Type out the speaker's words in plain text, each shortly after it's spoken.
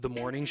The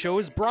morning show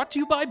is brought to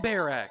you by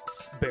BearX.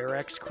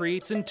 BearX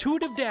creates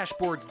intuitive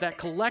dashboards that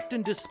collect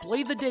and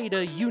display the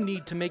data you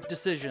need to make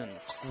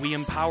decisions. We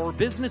empower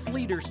business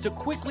leaders to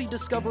quickly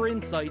discover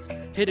insights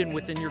hidden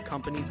within your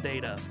company's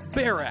data.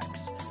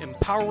 BearX,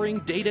 empowering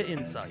data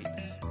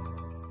insights.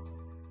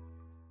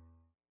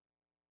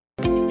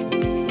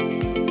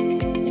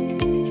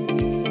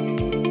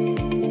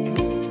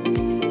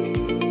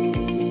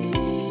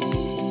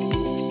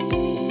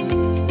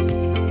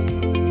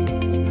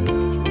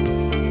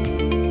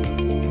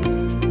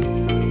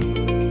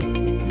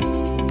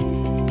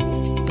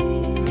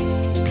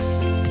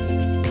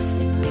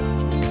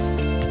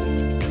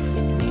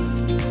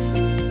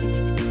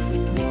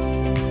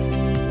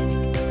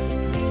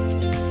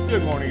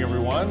 Good morning,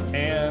 everyone,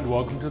 and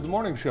welcome to the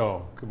morning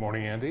show. Good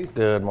morning, Andy.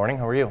 Good morning.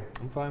 How are you?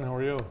 I'm fine. How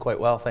are you? Quite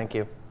well, thank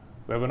you.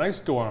 We have a nice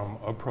storm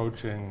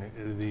approaching.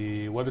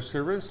 The Weather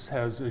Service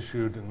has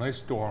issued a nice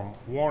storm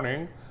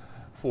warning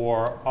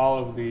for all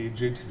of the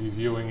JTV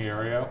viewing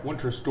area.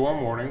 Winter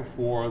storm warning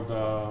for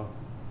the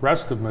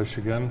rest of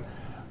Michigan.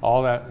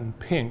 All that in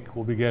pink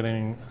will be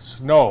getting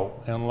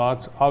snow and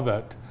lots of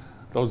it.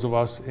 Those of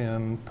us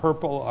in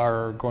purple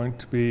are going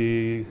to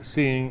be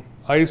seeing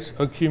ice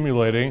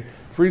accumulating,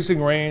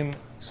 freezing rain,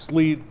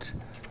 sleet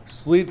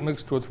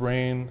mixed with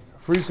rain,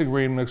 freezing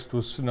rain mixed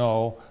with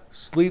snow,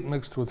 sleet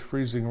mixed with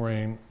freezing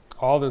rain.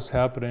 All this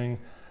happening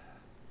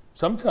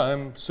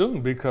sometime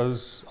soon,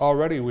 because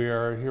already we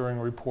are hearing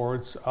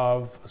reports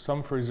of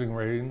some freezing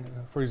rain,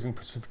 freezing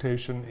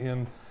precipitation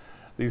in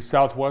the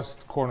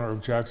southwest corner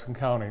of Jackson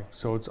County.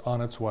 So it's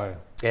on its way.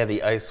 Yeah,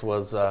 the ice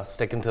was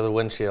sticking to the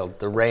windshield.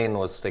 The rain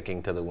was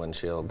sticking to the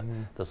windshield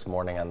this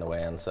morning on the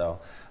way in. So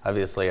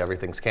obviously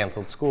everything's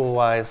canceled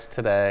school-wise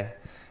today.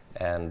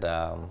 And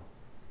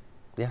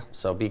yeah,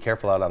 so be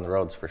careful out on the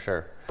roads for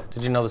sure.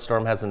 Did you know the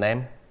storm has a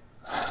name?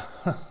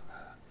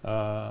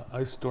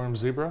 Ice Storm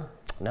Zebra?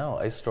 No,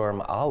 Ice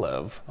Storm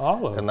Olive.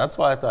 Olive. And that's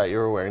why I thought you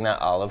were wearing that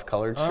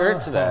olive-colored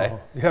shirt today.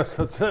 Yes,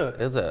 that's it.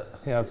 Is it?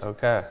 Yes.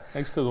 Okay.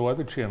 Thanks to the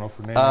Weather Channel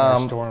for naming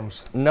our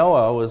storms.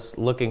 Noah was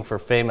looking for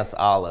famous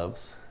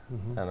olives,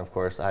 and of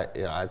course,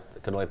 I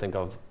could only think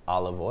of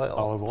olive oil.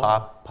 Olive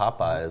oil.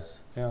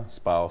 Popeye's Yeah.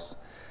 spouse.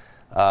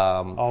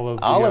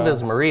 Olive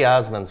is Marie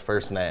Osmond's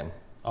first name.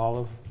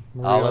 Olive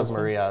Olive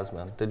Marie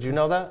Osmond. Did you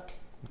know that?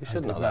 You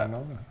should know did that. not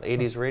know that.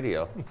 80s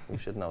radio. You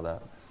should know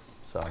that.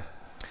 So,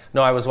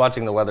 no, I was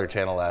watching the Weather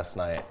Channel last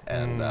night,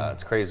 and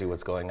it's crazy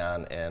what's going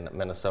on in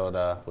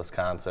Minnesota,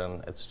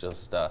 Wisconsin. It's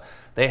just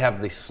they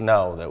have the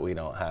snow that we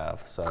don't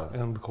have. So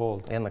And the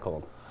cold. in the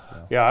cold.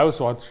 Yeah, I was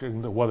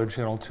watching the Weather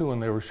Channel too,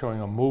 and they were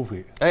showing a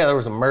movie. Oh, yeah, there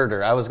was a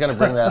murder. I was going to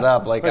bring that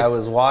up. I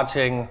was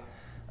watching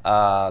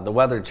the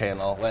Weather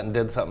Channel, went and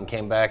did something,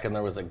 came back, and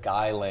there was a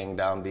guy laying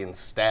down being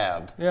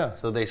stabbed. Yeah.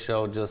 So they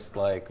showed just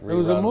like reruns It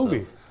was a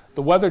movie. of-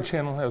 The Weather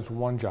Channel has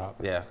one job.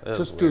 Yeah, it was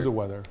Just do weird. the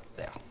weather.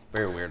 Yeah,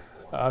 very weird.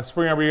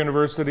 Spring Arbor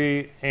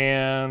University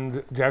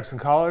and Jackson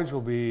College will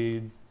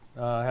be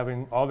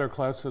having all their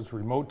classes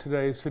remote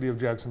today. City of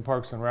Jackson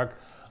Parks and Rec,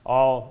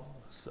 all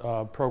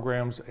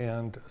programs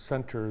and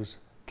centers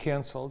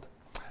canceled.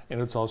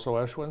 And it's also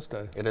Ash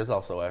Wednesday. It is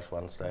also Ash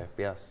Wednesday,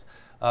 yes.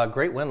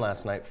 Great win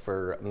last night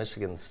for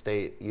Michigan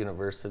State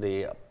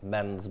University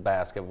men's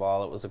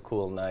basketball. It was a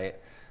cool night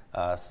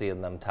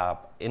seeing them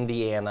top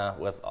Indiana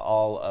with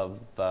all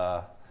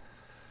of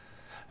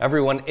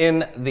everyone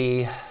in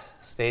the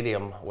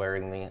stadium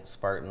wearing the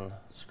Spartan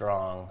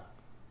Strong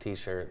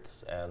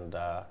T-shirts, and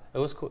it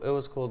was cool. It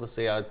was cool to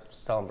see. I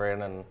was telling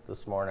Brandon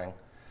this morning.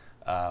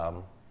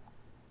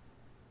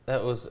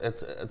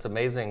 It's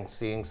amazing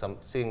seeing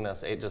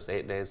this just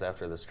 8 days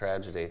after this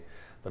tragedy,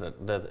 but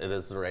it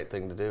is the right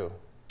thing to do.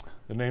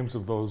 The names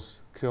of those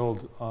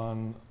killed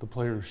on the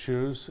players'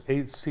 shoes.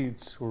 8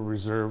 seats were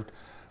reserved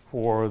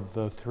for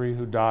the 3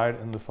 who died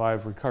and the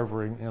 5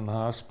 recovering in the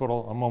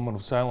hospital. A moment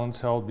of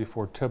silence held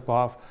before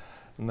tip-off,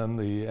 and then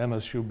the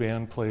MSU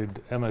band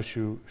played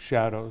MSU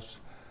Shadows.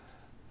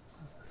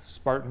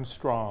 Spartan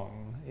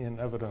Strong in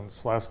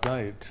evidence last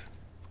night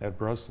at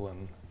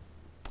Breslin.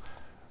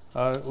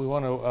 We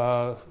want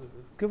to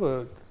give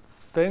a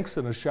thanks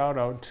and a shout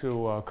out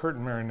to Kurt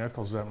and Mary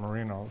Nichols at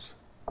Marino's.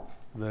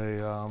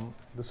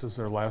 This is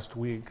their last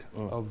week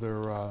of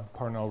their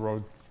Parnell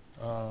Road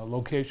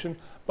location,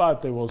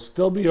 but they will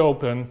still be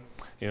open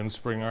in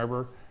Spring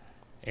Arbor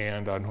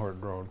and on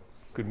Horton Road.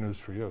 Good news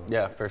for you.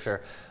 Yeah, for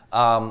sure.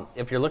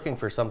 If you're looking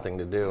for something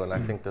to do, and I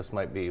think this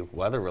might be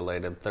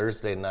weather-related,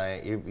 Thursday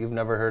night, you've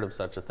never heard of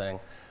such a thing.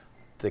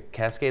 The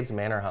Cascades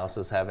Manor House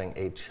is having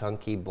a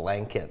chunky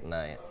blanket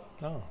night.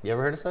 Oh, You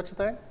ever heard of such a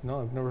thing?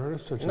 no, I've never heard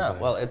of such a No.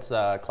 thing. Well, it's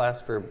a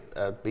class for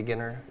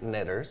beginner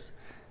knitters,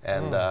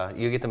 and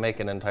you get to make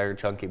an entire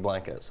chunky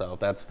blanket. So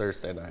that's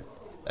Thursday night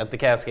at the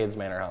Cascades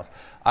Manor House.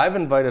 I've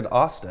invited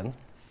Austin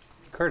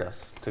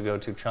Curtis to go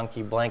to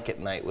Chunky Blanket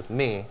Night with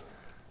me.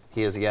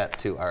 He is yet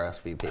to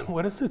RSVP.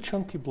 What is a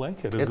chunky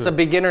blanket? It's a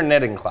beginner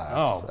knitting class.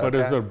 Oh, but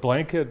is it a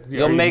blanket?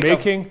 You'll are you make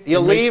making?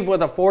 you'll leave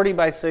with a 40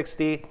 by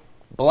 60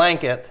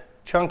 blanket,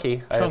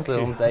 chunky, I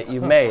assume, that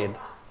you made.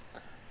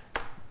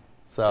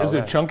 So Is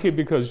it chunky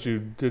because you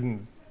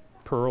didn't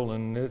purl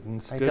and knit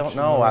and stitch? I don't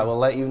know. I will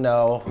let you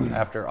know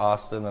after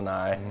Austin and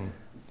I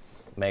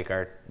make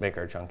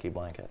our chunky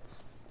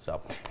blankets. So,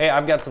 hey,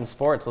 I've got some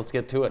sports. Let's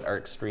get to it. Our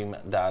Extreme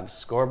Dodge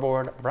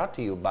scoreboard brought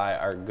to you by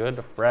our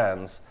good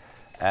friends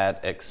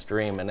at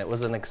Extreme, and it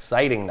was an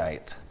exciting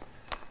night.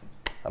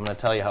 I'm going to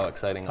tell you how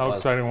exciting it was. How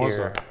exciting was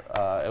it?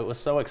 It was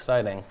so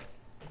exciting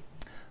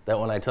that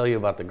when I tell you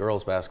about the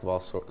girls' basketball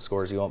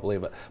scores, you won't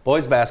believe it.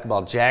 Boys'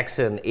 basketball,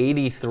 Jackson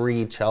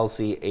 83,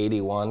 Chelsea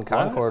 81,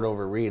 Concord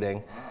over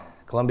Reading.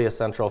 Columbia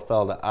Central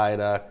fell to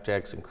Ida.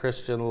 Jackson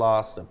Christian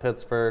lost to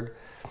Pittsford.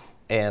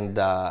 And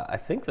I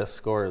think the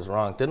score is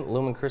wrong. Didn't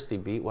Lumen Christi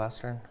beat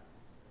Western?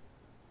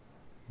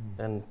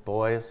 And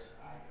boys?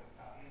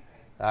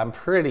 I'm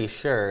pretty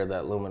sure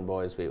that Lumen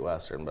boys beat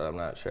Western, but I'm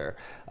not sure.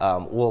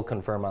 We'll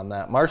confirm on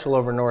that. Marshall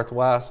over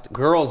Northwest.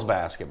 Girls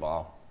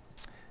basketball.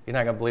 You're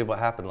not going to believe what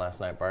happened last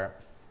night, Bart.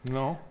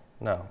 No.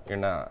 No, you're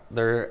not.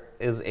 There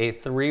is a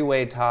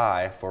three-way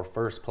tie for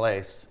first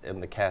place in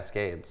the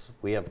Cascades.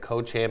 We have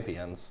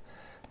co-champions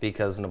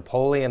because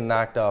Napoleon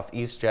knocked off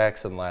East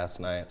Jackson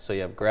last night. So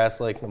you have Grass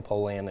Lake,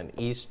 Napoleon, and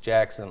East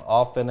Jackson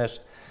all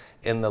finished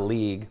in the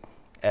league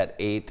at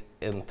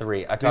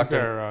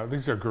 8-3.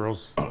 These are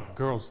girls.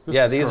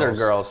 These are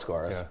girls'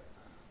 scores.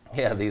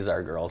 Yeah, these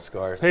are girls'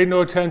 scores. Pay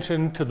no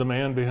attention to the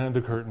man behind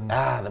the curtain.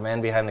 The man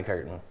behind the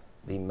curtain.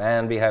 The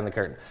man behind the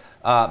curtain.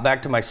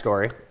 Back to my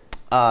story.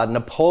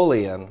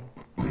 Napoleon,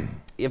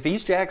 if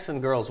East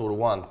Jackson girls would have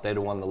won, they'd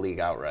have won the league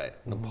outright.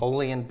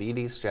 Napoleon beat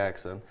East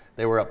Jackson.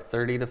 They were up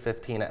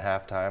 30-15 at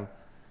halftime.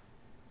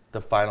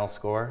 The final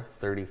score,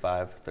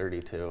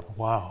 35-32.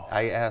 Wow.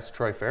 I asked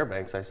Troy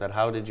Fairbanks, I said,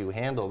 how did you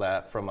handle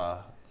that from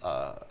a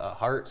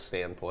heart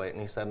standpoint?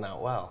 And he said,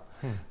 not well.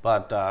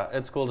 But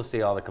it's cool to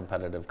see all the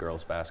competitive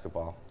girls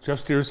basketball. Jeff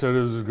Steer said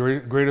it was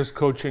the greatest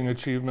coaching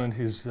achievement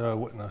he's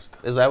witnessed.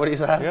 Is that what he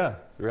said? Yeah.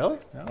 Really?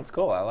 Yeah. That's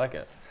cool. I like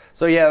it.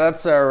 So, yeah,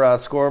 that's our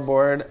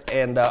scoreboard.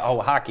 And,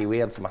 hockey. We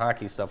had some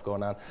hockey stuff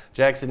going on.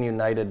 Jackson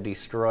United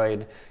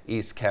destroyed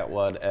East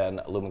Kentwood,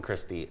 and Lumen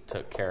Christi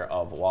took care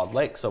of Walled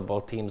Lake. So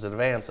both teams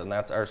advance, and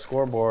that's our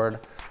scoreboard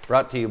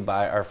brought to you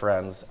by our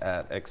friends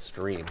at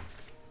Extreme.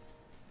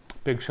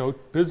 Big show.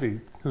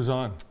 Busy. Who's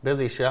on?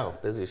 Busy show.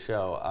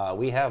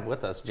 We have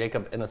with us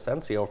Jacob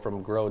Inocencio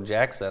from Grow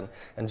Jackson,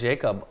 and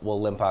Jacob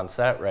will limp on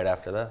set right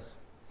after this.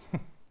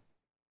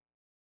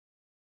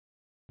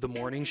 The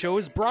morning show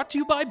is brought to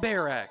you by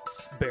BearX.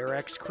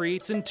 BearX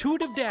creates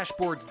intuitive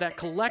dashboards that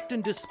collect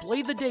and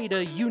display the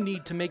data you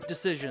need to make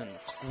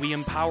decisions. We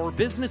empower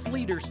business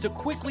leaders to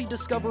quickly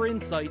discover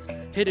insights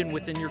hidden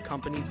within your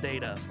company's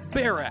data.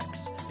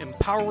 BearX,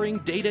 empowering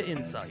data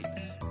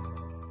insights.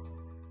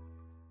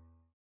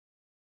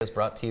 Is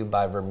brought to you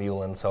by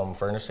Vermeulen's Home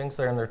Furnishings.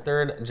 They're in their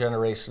third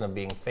generation of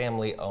being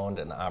family owned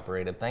and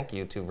operated. Thank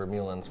you to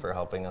Vermeulen's for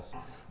helping us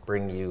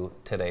bring you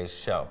today's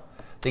show.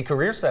 The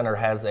Career Center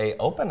has an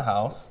open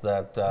house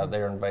that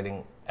they're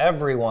inviting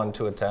everyone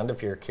to attend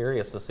if you're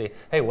curious to see,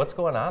 hey, what's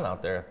going on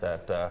out there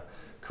at that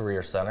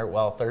Career Center?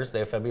 Well,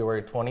 Thursday,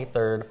 February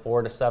 23rd,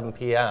 4 to 7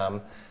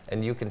 p.m.,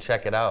 and you can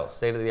check it out.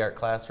 State-of-the-art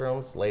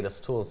classrooms,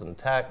 latest tools and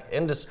tech,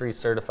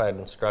 industry-certified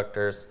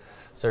instructors,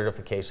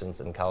 certifications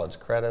and college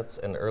credits,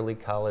 and early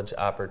college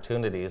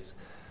opportunities.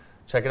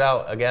 Check it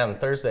out, again,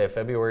 Thursday,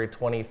 February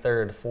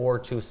 23rd, 4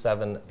 to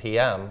 7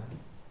 p.m.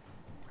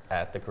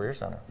 at the Career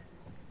Center.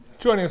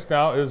 Joining us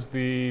now is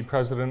the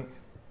president,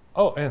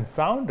 and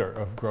founder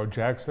of Grow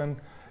Jackson,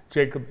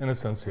 Jacob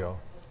Inocencio.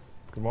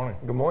 Good morning.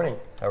 Good morning.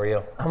 How are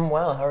you? I'm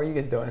well. How are you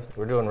guys doing?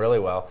 We're doing really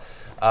well.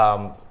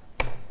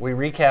 We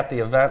recapped the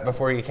event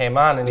before you came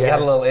on, and you had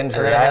a little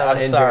injury.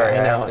 I'm sorry.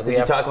 I know. Did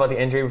you talk about the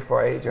injury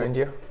before I joined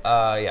you?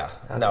 Yeah.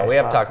 Okay, no, we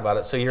have to talk about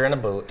it. So you're in a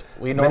boot.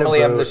 We normally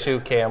have the shoe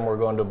cam. We're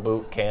going to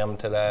boot cam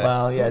today.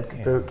 Well, yeah, it's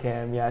boot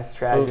cam. Yes,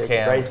 tragic. Boot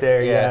cam. Right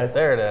there, yeah, yes.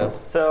 There it is.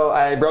 So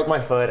I broke my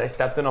foot. I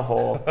stepped in a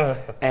hole.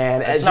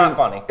 And it's not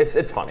funny.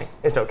 It's funny.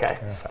 It's okay.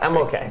 Yeah. I'm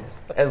okay.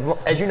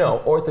 As you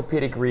know,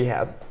 Orthopedic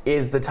Rehab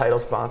is the title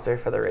sponsor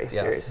for the race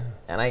series.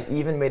 And I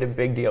even made a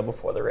big deal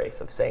before the race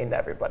of saying to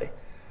everybody,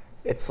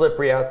 it's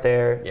slippery out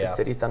there. Yeah. The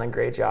city's done a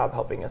great job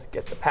helping us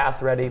get the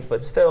path ready,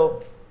 but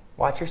still,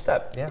 watch your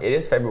step. Yeah. It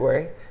is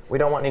February. We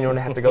don't want anyone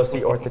to have to go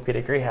see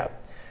Orthopedic Rehab.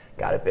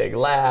 Got a big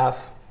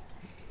laugh.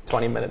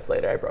 20 minutes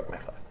later, I broke my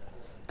foot.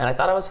 And I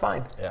thought I was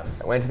fine. Yeah.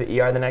 I went to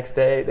the ER the next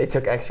day. They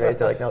took x-rays.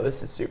 They're like, no,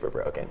 this is super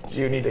broken.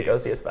 You need to go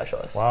see a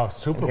specialist. Wow,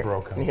 super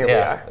broken. And here we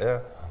are. Yeah.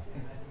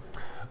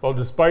 Well,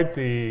 despite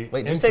the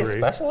Wait, did injury, you say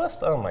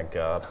specialist? Oh, my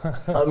God.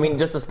 I mean,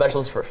 just a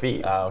specialist for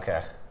feet. Oh,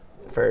 okay.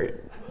 For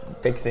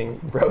fixing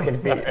broken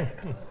feet.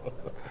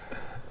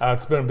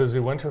 It's been a busy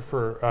winter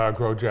for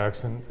Grow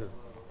Jackson.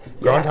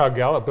 Groundhog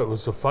Gallop, it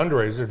was a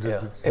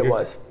fundraiser. It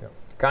was. Yeah.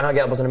 Groundhog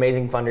Gallop was an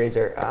amazing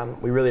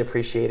fundraiser. We really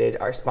appreciated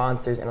our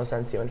sponsors.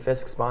 Inocencio and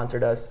Fisk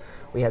sponsored us.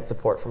 We had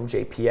support from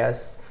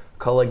JPS,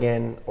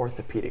 Culligan,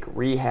 Orthopedic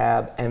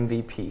Rehab,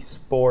 MVP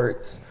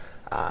Sports.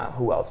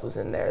 Who else was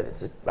in there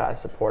that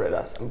supported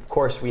us? Of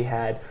course, we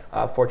had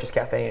Fortress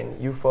Cafe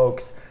and you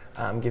folks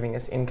giving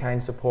us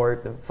in-kind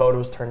support. The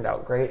photos turned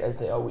out great, as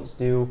they always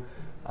do.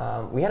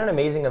 We had an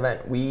amazing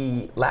event.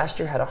 We last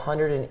year had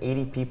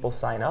 180 people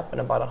sign up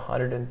and about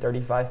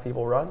 135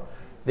 people run.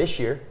 This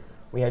year,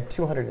 we had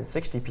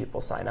 260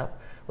 people sign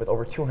up with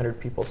over 200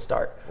 people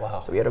start. Wow.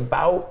 So we had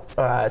about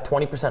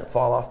 20%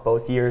 fall off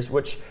both years,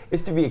 which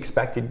is to be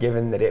expected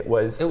given that it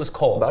was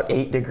cold. About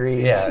 8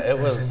 degrees. Yeah, it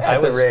was.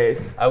 at the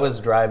race. I was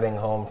driving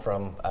home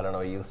from,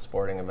 a youth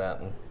sporting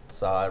event and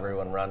saw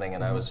everyone running,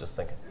 and I was just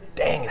thinking,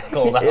 dang, it's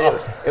cold out.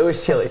 It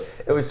was chilly.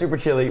 It was super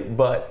chilly,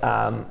 but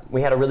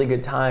we had a really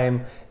good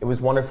time. It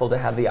was wonderful to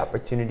have the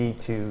opportunity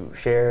to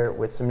share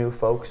with some new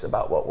folks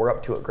about what we're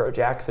up to at Grow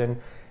Jackson.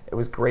 It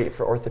was great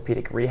for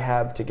orthopedic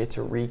rehab to get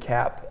to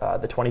recap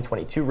the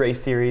 2022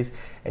 race series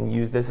and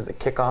use this as a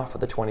kickoff for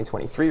the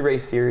 2023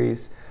 race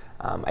series.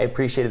 I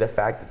appreciated the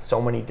fact that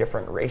so many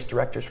different race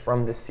directors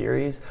from this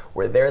series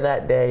were there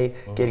that day,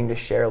 getting to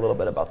share a little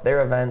bit about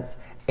their events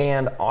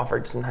and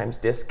offered sometimes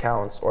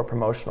discounts or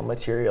promotional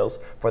materials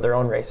for their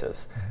own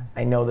races.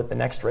 I know that the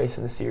next race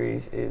in the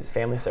series is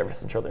Family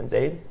Service and Children's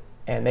Aid,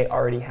 and they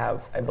already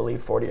have, I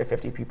believe, 40 or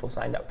 50 people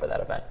signed up for that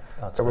event.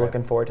 So we're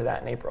looking forward to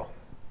that in April.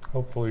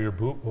 Hopefully your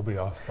boot will be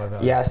off by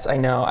then. Yes, I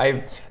know.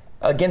 I,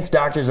 against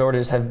doctor's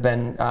orders, have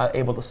been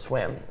able to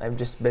swim. I've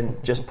just been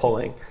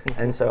pulling,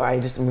 and so I'm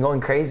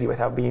going crazy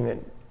without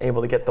being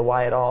able to get the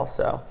Y at all.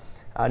 So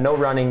no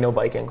running, no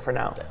biking for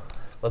now.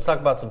 Let's talk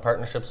about some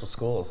partnerships with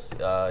schools.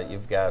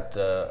 You've got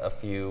a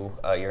few.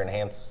 You're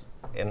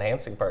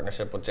enhancing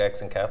partnership with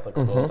Jackson Catholic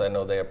Schools. I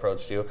know they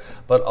approached you,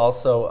 but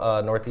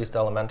also Northeast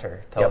Elementary.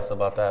 Tell us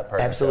about that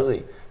partnership.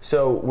 Absolutely.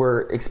 So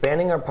we're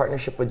expanding our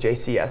partnership with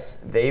JCS.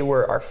 They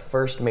were our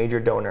first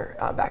major donor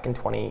back in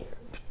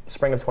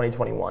spring of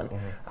 2021,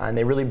 and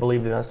they really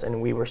believed in us,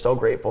 and we were so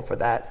grateful for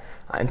that,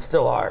 and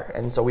still are.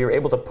 And so we were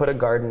able to put a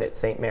garden at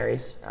St.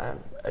 Mary's,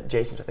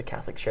 adjacent to the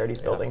Catholic Charities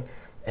building,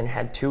 and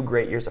had 2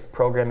 great years of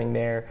programming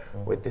there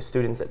with the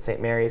students at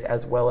St. Mary's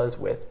as well as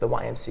with the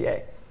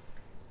YMCA.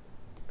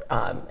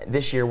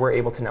 This year, we're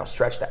able to now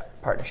stretch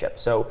that partnership.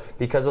 So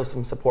because of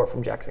some support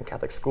from Jackson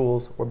Catholic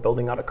Schools, we're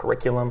building out a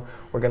curriculum.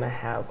 We're going to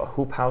have a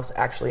hoop house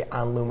actually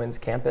on Lumen's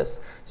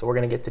campus. So we're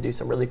going to get to do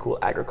some really cool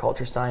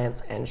agriculture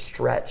science and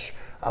stretch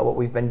what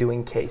we've been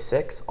doing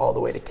K-6 all the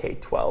way to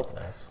K-12.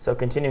 Nice. So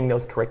continuing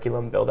those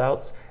curriculum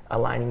build-outs,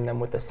 aligning them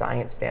with the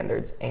science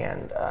standards,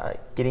 and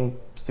getting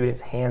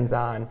students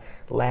hands-on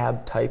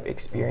lab-type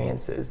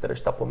experiences that are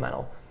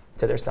supplemental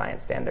to their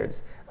science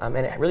standards. And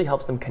it really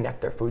helps them connect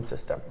their food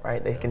system,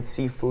 right? They can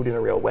see food in a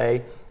real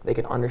way. They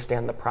can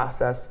understand the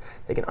process.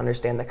 They can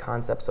understand the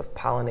concepts of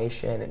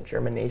pollination and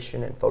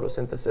germination and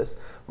photosynthesis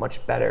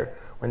much better.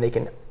 When they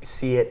can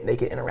see it, they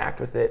can interact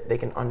with it, they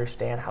can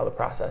understand how the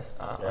process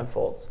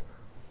unfolds.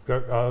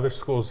 Got other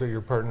schools that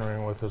you're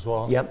partnering with as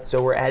well? Yep,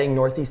 so we're adding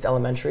Northeast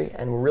Elementary,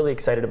 and we're really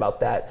excited about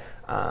that,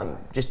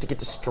 just to get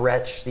to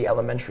stretch the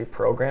elementary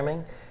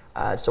programming.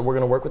 So we're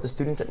going to work with the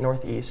students at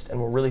Northeast,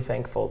 and we're really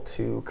thankful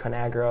to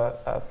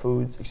Conagra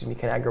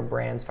Conagra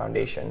Brands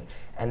Foundation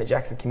and the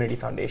Jackson Community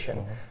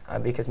Foundation,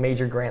 because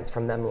major grants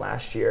from them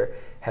last year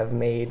have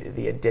made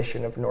the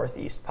addition of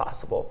Northeast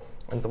possible.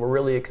 And so we're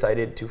really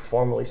excited to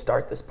formally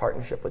start this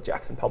partnership with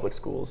Jackson Public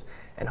Schools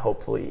and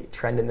hopefully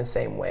trend in the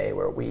same way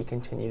where we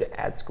continue to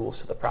add schools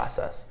to the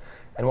process.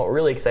 And what we're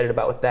really excited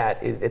about with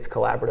that is its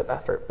collaborative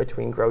effort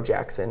between Grow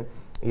Jackson,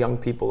 Young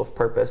People of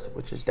Purpose,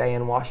 which is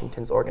Diane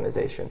Washington's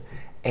organization,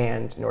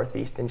 and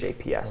Northeast and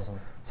JPS.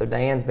 So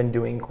Diane's been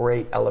doing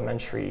great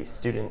elementary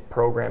student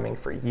programming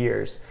for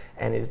years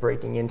and is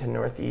breaking into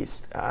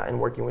Northeast and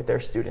working with their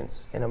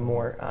students in a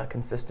more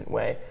consistent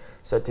way.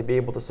 So to be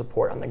able to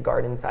support on the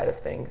garden side of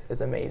things is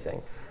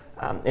amazing.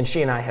 And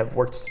she and I have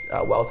worked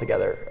well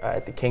together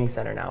at the King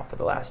Center now for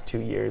the last 2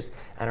 years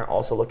and are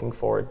also looking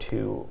forward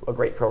to a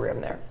great program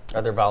there.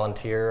 Are there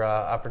volunteer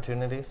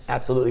opportunities?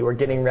 Absolutely. We're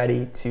getting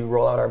ready to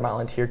roll out our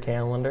volunteer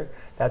calendar.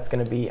 That's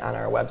going to be on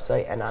our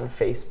website and on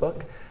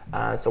Facebook.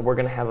 So we're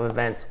going to have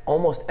events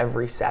almost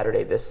every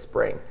Saturday this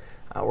spring.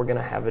 We're going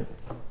to have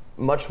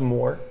much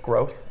more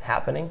growth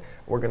happening.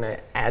 We're going to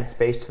add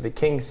space to the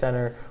King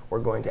Center. We're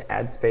going to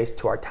add space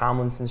to our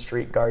Tomlinson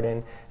Street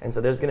garden. And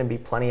so there's going to be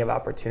plenty of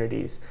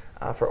opportunities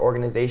for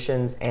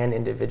organizations and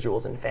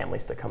individuals and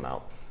families to come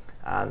out.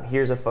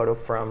 Here's a photo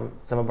from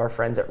some of our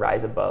friends at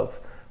Rise Above,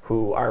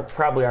 who are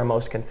probably our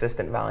most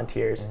consistent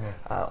volunteers,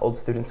 old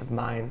students of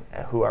mine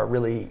who are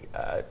really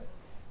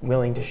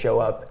willing to show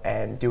up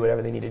and do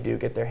whatever they need to do,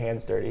 get their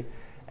hands dirty,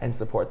 and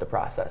support the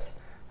process.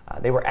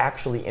 They were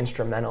actually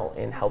instrumental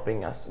in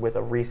helping us with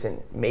a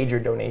recent major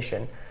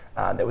donation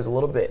that was a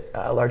little bit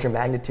larger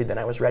magnitude than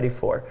I was ready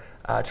for,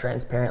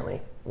 transparently.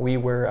 We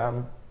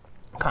were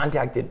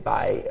contacted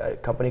by a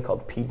company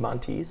called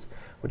Piedmontese,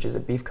 which is a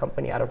beef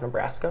company out of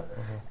Nebraska,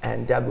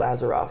 and Deb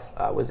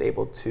Lazaroff was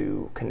able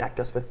to connect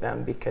us with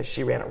them because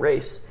she ran a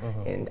race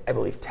in, I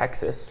believe,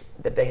 Texas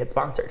that they had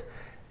sponsored.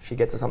 She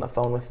gets us on the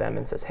phone with them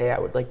and says, hey, I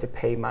would like to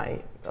pay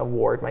my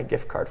award, my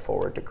gift card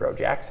forward to Grow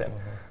Jackson.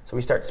 So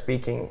we start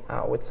speaking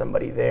with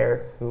somebody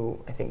there who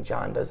I think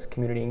John does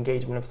community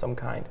engagement of some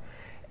kind.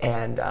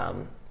 And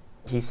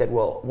he said,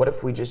 well, what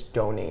if we just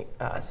donate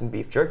some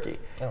beef jerky?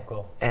 Oh,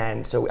 cool.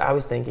 And so I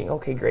was thinking,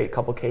 okay, great, a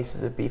couple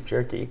cases of beef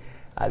jerky.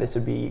 This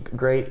would be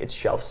great. It's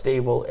shelf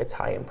stable, it's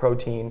high in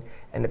protein,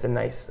 and it's a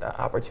nice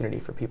opportunity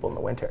for people in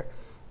the winter.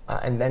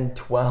 And then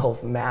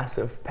 12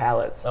 massive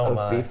pallets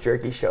of beef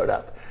jerky showed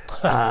up.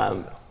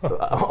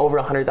 Over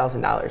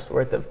 $100,000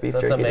 worth of beef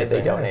jerky that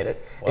they donated.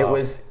 Wow.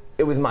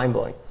 It was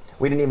mind-blowing.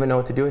 We didn't even know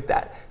what to do with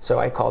that. So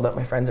I called up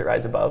my friends at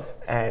Rise Above,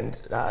 and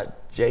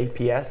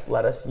JPS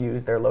let us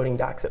use their loading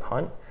docks at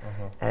Hunt.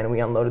 And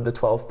we unloaded the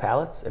 12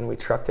 pallets, and we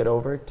trucked it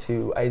over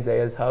to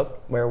Isaiah's hub,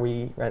 where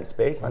we rent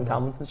space on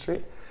Tomlinson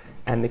Street.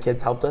 And the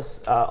kids helped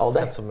us all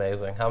day. That's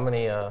amazing. How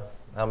many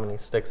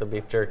sticks of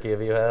beef jerky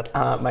have you had?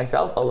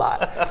 Myself, a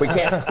lot. We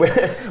can't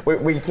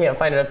we can't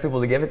find enough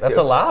people to give it to. That's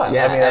a lot.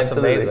 Yeah, I mean, that's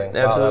absolutely. amazing.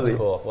 Absolutely. Wow, that's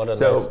cool. What a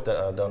nice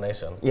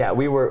donation. Yeah,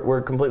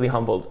 we're completely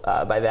humbled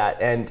by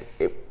that, and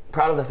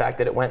proud of the fact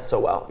that it went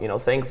so well. You know,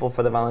 thankful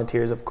for the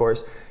volunteers, of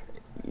course.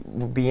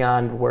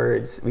 Beyond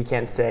words, we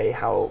can't say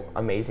how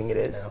amazing it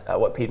is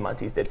what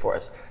Piedmontese did for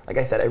us. Like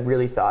I said, I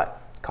really thought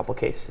couple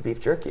cases of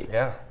beef jerky.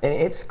 Yeah. And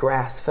it's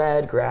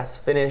grass-fed,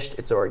 grass-finished,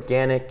 it's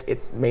organic,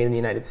 it's made in the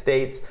United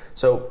States,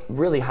 so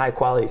really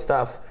high-quality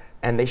stuff.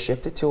 And they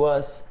shipped it to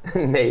us,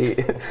 and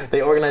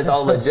they organized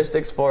all the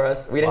logistics for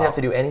us. We didn't have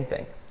to do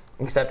anything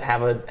except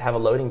have a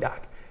loading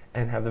dock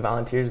and have the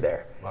volunteers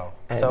there. Wow.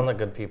 And sound like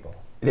good people.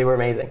 They were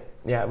amazing.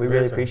 Yeah, we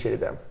really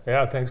appreciated them.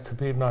 Yeah, thanks to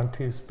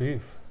Piedmontese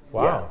beef.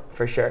 Wow. Yeah,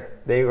 for sure.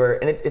 They were,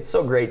 and it's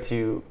so great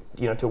to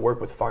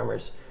work with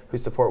farmers who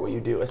support what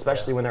you do,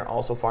 especially when they're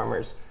also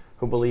farmers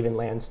who believe in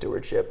land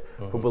stewardship,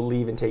 who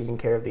believe in taking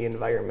care of the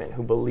environment,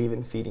 who believe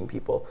in feeding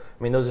people.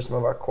 I mean, those are some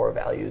of our core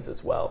values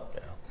as well.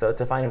 Yeah. So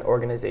to find an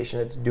organization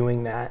that's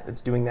doing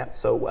that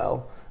so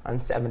well on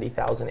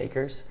 70,000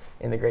 acres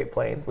in the Great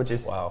Plains, which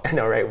is, I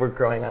know, right? We're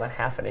growing on a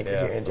half an acre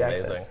here in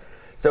Jackson. Amazing.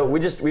 So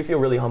we feel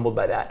really humbled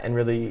by that and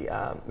really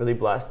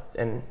blessed,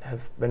 and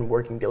have been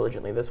working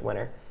diligently this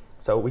winter.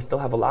 So we still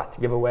have a lot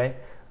to give away.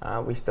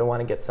 We still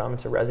want to get some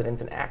to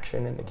Residents in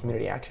Action and the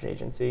Community Action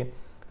Agency.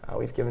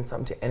 We've given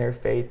some to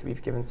Interfaith.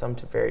 We've given some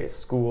to various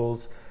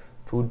schools,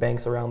 food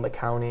banks around the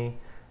county.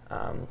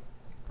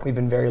 We've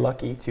been very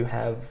lucky to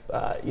have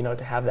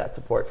that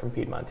support from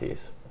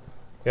Piedmontese.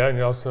 Yeah, and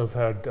you also have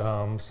had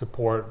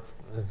support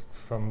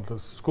from the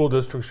school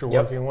districts you're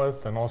working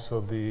with, and also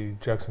the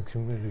Jackson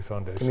Community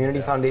Foundation.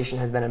 Community Foundation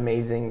has been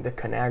amazing. The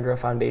Conagra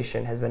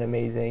Foundation has been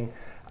amazing.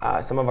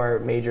 Some of our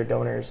major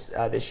donors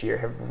this year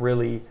have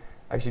really,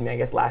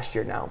 last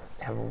year now,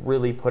 have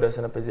really put us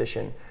in a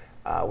position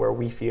where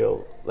we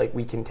feel like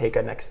we can take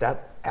a next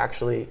step.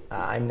 Actually,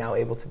 I'm now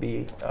able to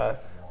be a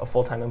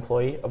full-time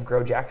employee of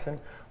Grow Jackson,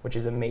 which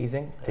is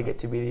amazing to get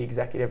to be the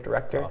executive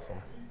director. Awesome.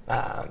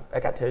 I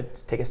got to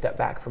take a step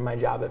back from my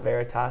job at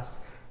Veritas,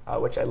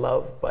 which I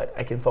love, but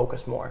I can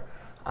focus more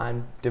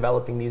on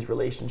developing these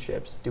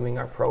relationships, doing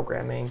our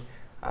programming.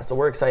 So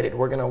we're excited.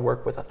 We're going to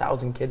work with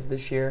 1,000 kids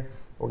this year.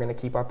 We're going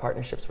to keep our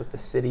partnerships with the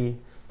city,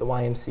 the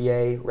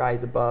YMCA,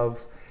 Rise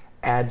Above,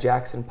 add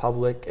Jackson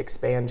Public,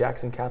 expand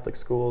Jackson Catholic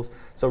Schools.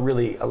 So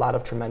really a lot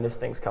of tremendous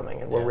things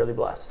coming, and we're really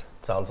blessed.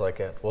 Sounds like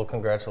it. Well,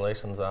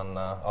 congratulations on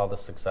all the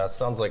success.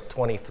 Sounds like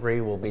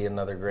 23 will be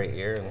another great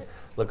year, and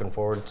looking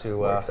forward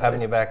to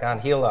having you back on.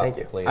 Heal up, Thank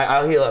you. please.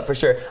 I'll heal up for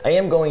sure. I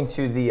am going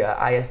to the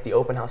ISD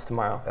open house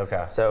tomorrow.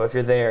 Okay. So if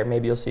you're there,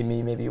 maybe you'll see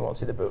me, maybe you won't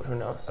see the boot. Who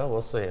knows? Oh,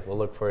 we'll see. We'll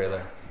look for you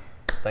there.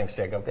 Thanks,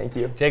 Jacob. Thank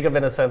you. Jacob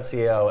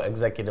Innocencio,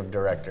 Executive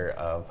Director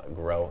of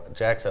Grow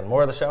Jackson.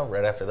 More of the show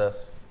right after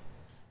this.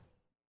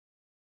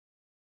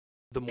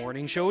 The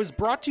morning show is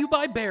brought to you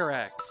by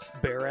BearX.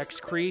 BearX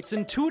creates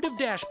intuitive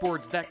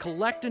dashboards that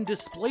collect and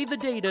display the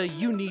data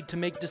you need to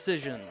make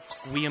decisions.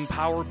 We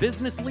empower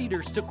business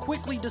leaders to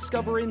quickly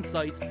discover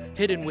insights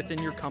hidden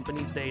within your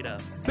company's data.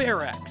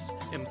 BearX,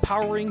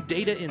 empowering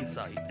data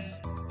insights.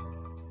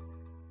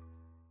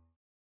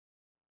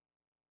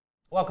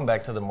 Welcome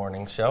back to the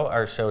morning show.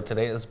 Our show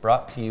today is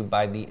brought to you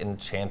by the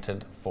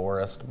Enchanted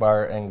Forest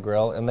Bar and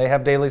Grill, and they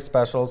have daily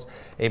specials,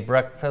 a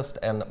breakfast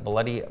and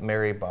Bloody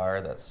Mary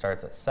bar that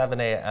starts at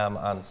 7 a.m.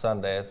 on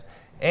Sundays,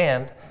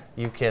 and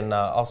you can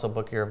also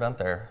book your event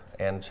there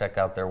and check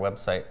out their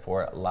website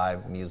for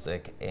live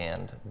music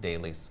and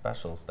daily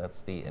specials.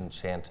 That's the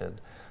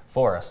Enchanted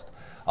Forest.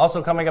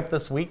 Also coming up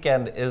this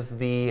weekend is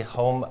the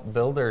Home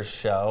Builders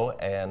Show,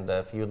 and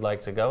if you'd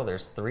like to go,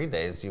 there's 3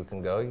 days you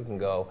can go. You can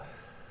go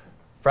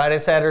Friday,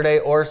 Saturday,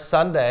 or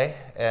Sunday,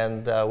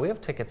 and we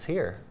have tickets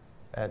here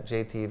at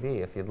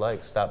JTV. If you'd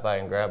like, stop by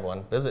and grab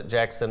one. Visit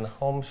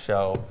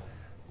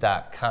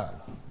jacksonhomeshow.com.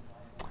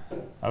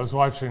 I was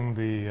watching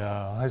the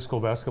high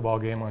school basketball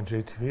game on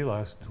JTV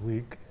last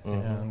week,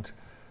 and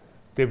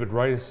David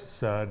Rice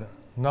said,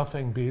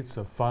 "Nothing beats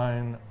a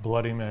fine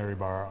Bloody Mary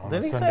bar on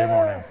a Sunday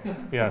morning."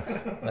 Yes.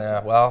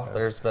 Yeah, well,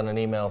 there's been an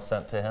email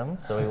sent to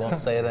him, so he won't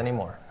say it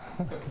anymore.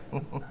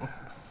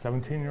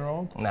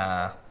 17-year-old?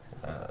 Nah.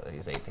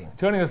 He's 18.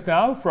 Joining us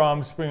now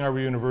from Spring Arbor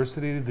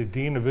University, the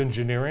Dean of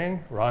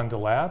Engineering, Ron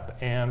DeLapp,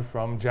 and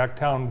from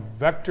Jacktown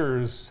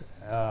Vectors,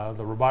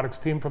 the robotics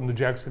team from the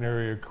Jackson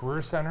Area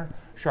Career Center,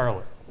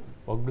 Charlotte.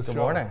 Welcome to the Good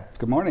show. morning.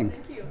 Good morning.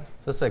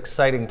 This is an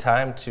exciting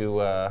time to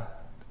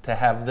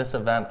have this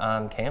event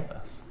on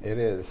campus. It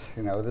is.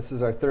 You know, this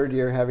is our third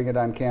year having it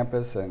on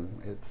campus, and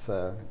it's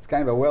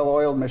kind of a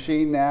well-oiled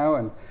machine now,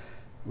 and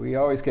we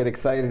always get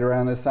excited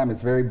around this time.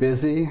 It's very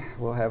busy.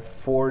 We'll have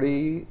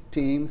 40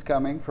 teams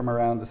coming from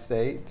around the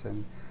state,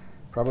 and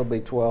probably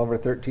 12 or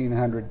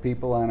 1,300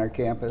 people on our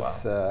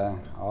campus,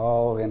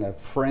 all in a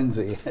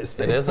frenzy as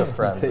It is a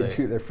frenzy. they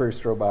do their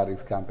first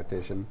robotics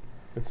competition.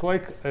 It's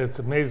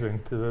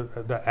amazing.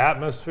 The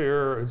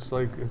atmosphere, it's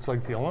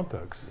like the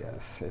Olympics.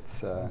 Yes,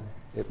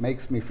 it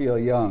makes me feel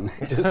young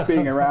just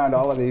being around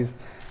all of these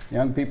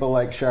young people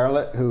like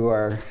Charlotte who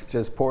are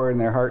just pouring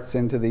their hearts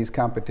into these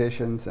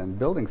competitions and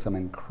building some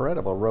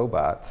incredible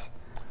robots.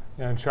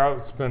 And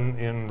Charlotte's been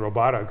in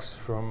robotics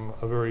from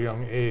a very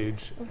young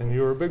age, and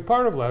you were a big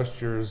part of last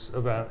year's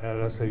event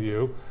at SAU.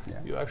 Yeah.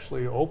 You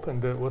actually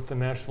opened it with the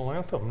national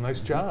anthem.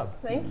 Nice job.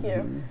 Thank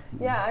you.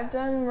 Yeah, I've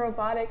done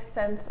robotics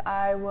since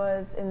I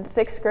was in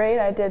 6th grade.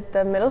 I did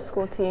the middle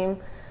school team.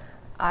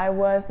 I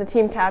was the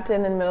team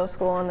captain in middle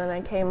school, and then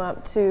I came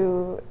up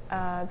to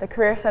the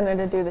Career Center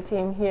to do the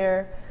team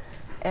here,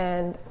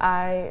 and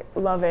I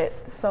love it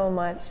so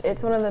much.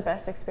 It's one of the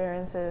best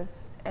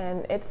experiences,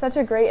 and it's such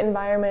a great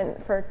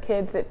environment for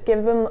kids. It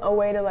gives them a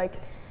way to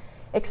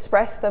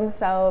express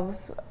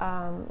themselves.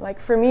 Like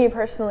for me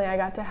personally, I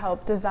got to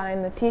help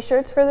design the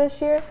t-shirts for this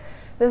year.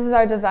 This is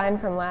our design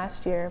from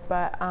last year,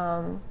 but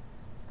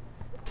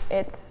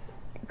it's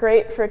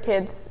great for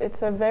kids.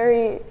 It's a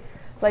very,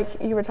 like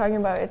you were talking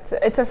about, it's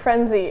a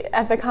frenzy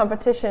at the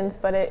competitions,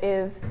 but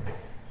it's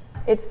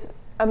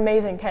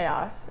amazing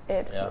chaos.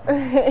 It's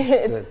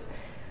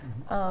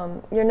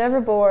you're never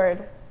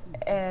bored,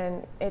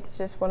 and it's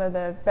just one of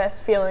the best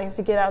feelings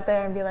to get out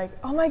there and be like,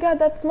 oh my God,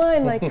 that's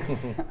mine. Like,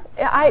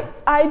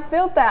 I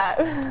built that.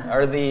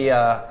 Are the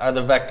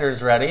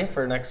vectors ready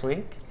for next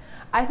week?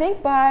 I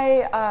think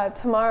by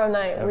tomorrow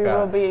night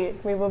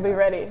we will be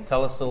ready.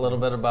 Tell us a little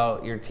bit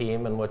about your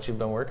team and what you've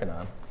been working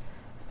on.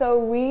 So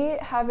we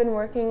have been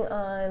working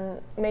on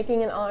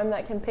making an arm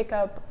that can pick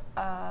up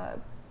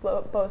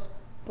both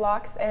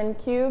blocks and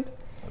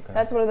cubes. Okay.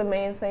 That's one of the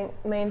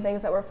main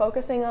things that we're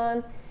focusing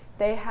on.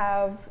 They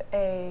have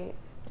a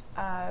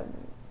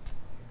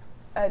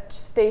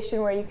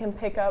station where you can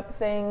pick up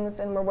things,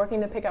 and we're working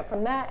to pick up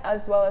from that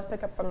as well as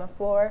pick up from the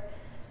floor.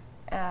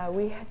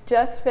 We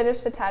just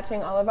finished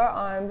attaching all of our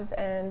arms,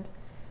 and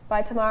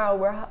by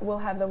tomorrow we'll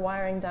have the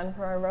wiring done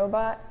for our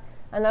robot.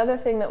 Another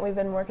thing that we've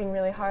been working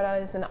really hard on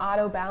is an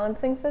auto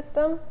balancing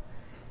system.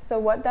 So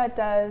what that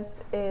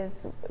does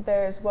is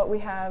there's what we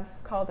have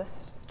called a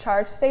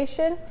charge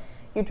station.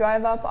 You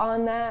drive up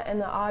on that,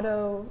 and the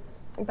auto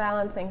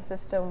balancing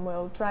system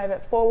will drive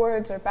it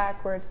forwards or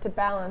backwards to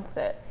balance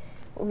it.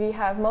 We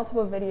have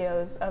multiple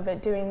videos of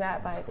it doing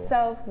that by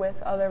itself with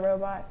other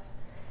robots,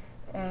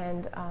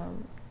 and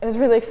it was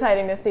really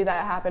exciting to see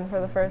that happen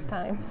for the first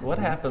time. What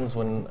happens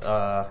when,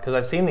 because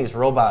I've seen these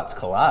robots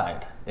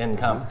collide in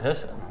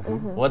competition.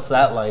 Mm-hmm. What's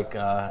that like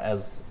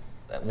as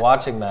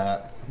watching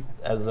that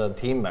as a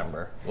team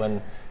member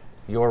when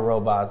your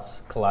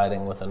robot's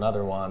colliding with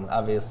another one?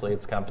 Obviously,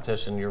 it's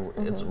competition.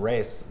 It's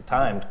race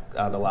timed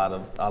on a lot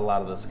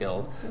of the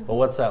skills. But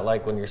what's that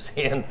like when you're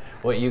seeing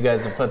what you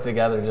guys have put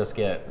together just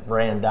get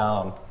ran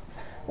down?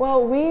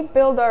 Well, we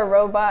build our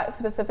robot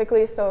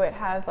specifically so it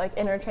has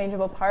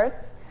interchangeable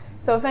parts.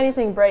 So if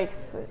anything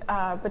breaks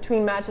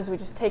between matches, we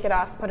just take it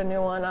off, put a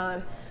new one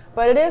on.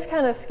 But it is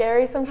kind of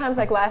scary sometimes.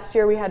 Like last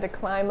year, we had to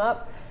climb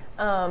up.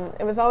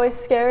 It was always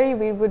scary.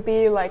 We would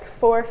be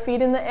 4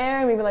 feet in the air,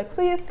 and we'd be like,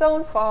 please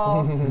don't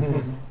fall.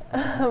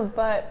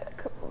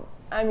 But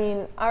I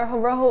mean, our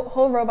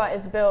whole robot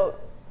is built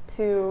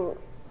to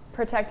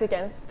protect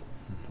against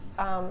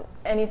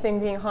anything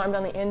being harmed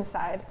on the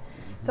inside.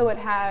 So it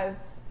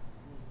has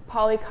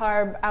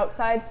polycarb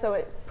outside, so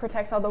it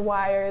protects all the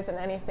wires and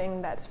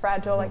anything that's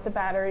fragile, like the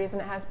batteries,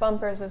 and it has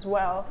bumpers as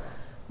well,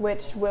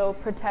 which will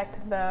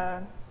protect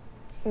the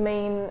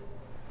main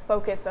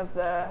focus of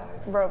the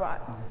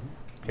robot.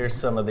 Here's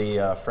some of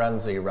the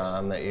frenzy,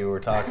 Ron, that you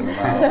were talking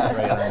about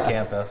right on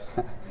campus.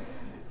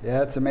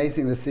 Yeah, it's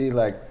amazing to see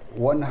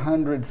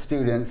 100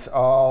 students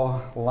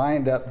all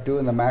lined up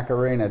doing the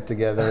Macarena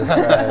together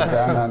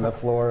down on the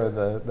floor of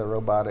the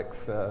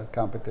robotics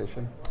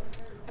competition.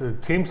 The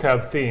teams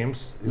have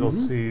themes. You'll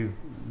see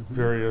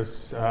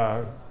various,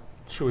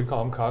 should we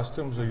call them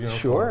costumes or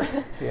uniforms?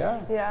 Sure,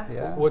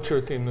 yeah. What's your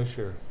theme this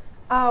year?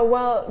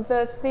 Well,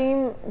 the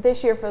theme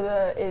this year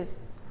is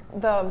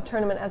the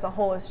tournament as a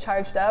whole is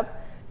charged up.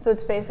 So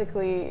it's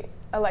basically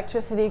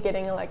electricity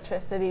getting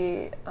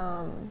electricity.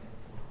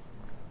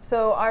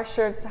 So our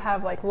shirts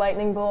have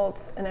lightning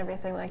bolts and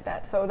everything like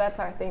that. So that's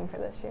our theme for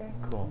this year.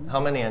 Cool.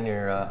 How many on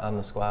your on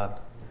the squad?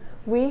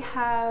 We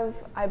have,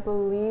 I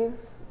believe,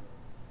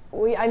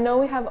 I know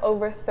we have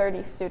over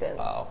 30 students.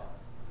 Wow.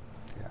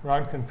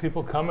 Ron, can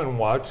people come and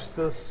watch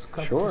this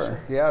competition? Sure.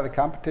 Yeah, the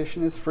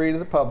competition is free to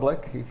the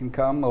public. You can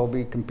come. We'll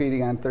be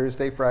competing on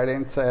Thursday, Friday,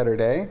 and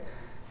Saturday.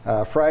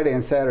 Friday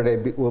and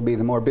Saturday will be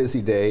the more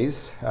busy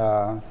days.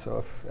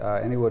 So if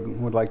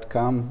anyone would like to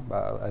come,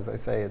 as I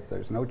say,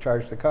 there's no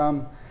charge to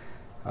come.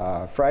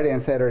 Friday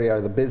and Saturday are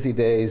the busy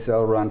days.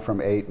 They'll run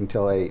from 8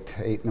 until 8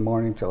 in the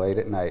morning till 8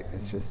 at night.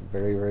 It's just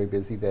very, very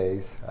busy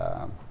days.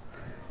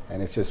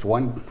 And it's just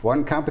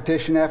one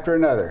competition after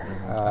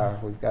another.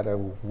 We've got to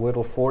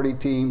whittle 40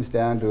 teams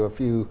down to a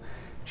few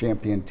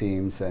champion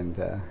teams, and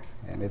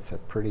it's a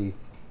pretty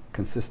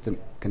consistent,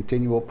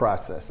 continual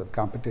process of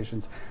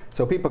competitions.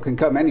 So people can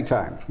come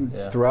anytime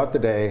throughout the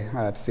day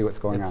to see what's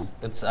going on.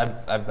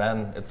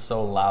 It's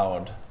so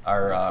loud.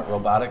 Are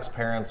robotics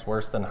parents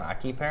worse than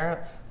hockey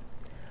parents?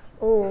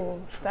 Oh,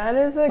 that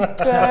is a good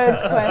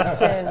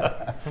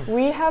question.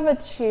 We have a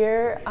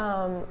cheer.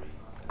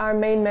 Our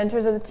main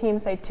mentors of the team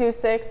say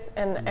 2-6,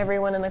 and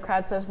everyone in the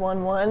crowd says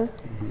 1-1.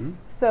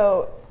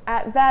 So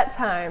at that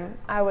time,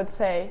 I would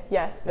say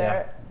yes,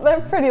 they're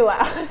pretty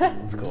loud.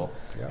 That's cool.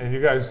 And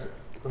you guys,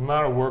 the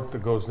amount of work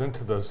that goes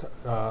into this,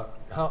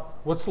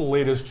 what's the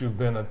latest you've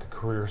been at the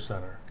Career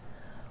Center?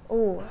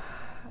 Oh,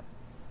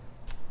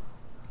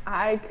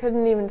 I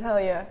couldn't even tell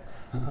you.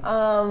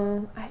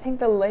 I think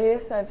the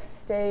latest I've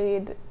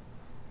stayed,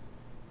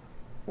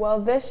 well,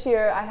 this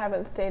year I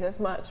haven't stayed as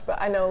much, but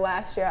I know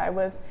last year I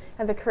was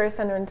at the Career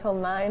Center until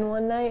 9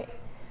 one night.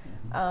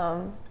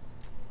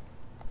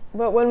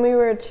 But when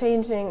we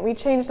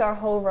changed our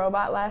whole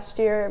robot last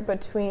year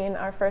between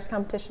our first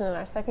competition and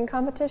our second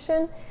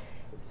competition.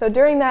 So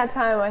during that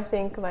time, I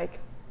think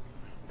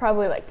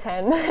probably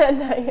 10 at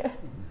night.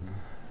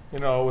 You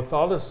know, with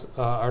all this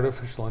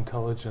artificial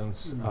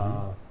intelligence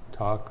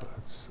talk,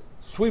 it's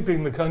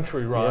sweeping the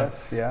country, Ron.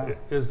 Yes, yeah.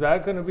 Is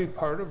that going to be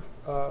part of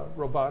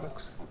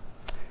robotics?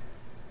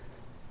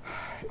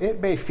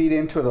 It may feed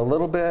into it a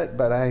little bit,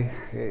 but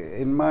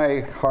in my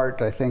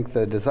heart, I think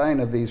the design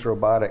of these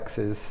robotics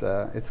is,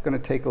 it's going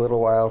to take a little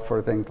while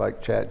for things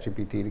like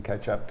ChatGPT to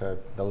catch up to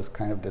those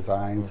kind of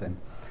designs. And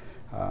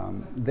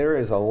there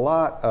is a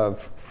lot of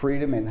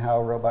freedom in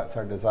how robots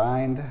are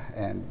designed.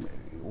 And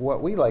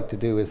what we like to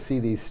do is see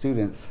these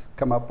students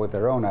come up with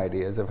their own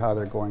ideas of how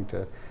they're going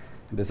to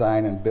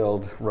design and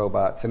build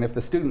robots. And if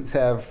the students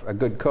have a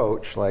good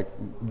coach, like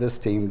this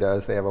team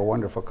does, they have a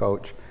wonderful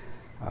coach,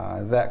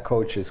 that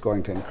coach is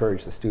going to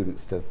encourage the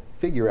students to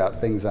figure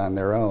out things on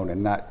their own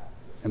and not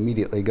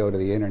immediately go to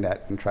the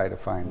internet and try to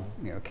find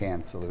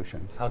canned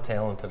solutions. How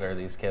talented are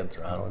these kids,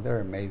 Ron? Oh, they're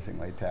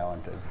amazingly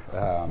talented.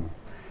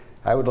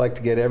 I would like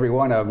to get every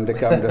one of them to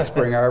come to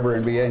Spring Arbor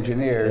and be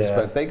engineers,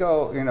 but they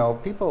go,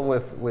 people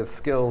with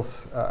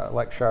skills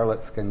like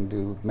Charlotte's can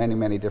do many,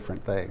 many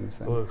different things.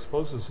 Well, it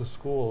exposes the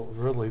school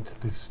really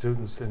to these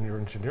students in your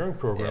engineering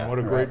program. What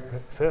a great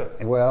fit.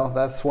 Well,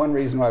 that's one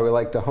reason why we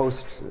like to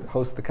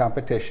host the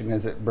competition,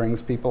 is it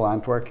brings people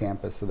onto our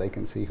campus so they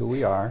can see who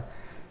we are,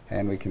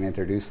 and we can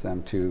introduce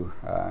them to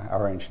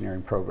our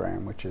engineering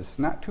program, which is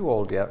not too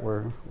old yet.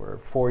 We're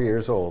 4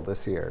 years old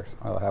this year.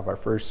 I'll have our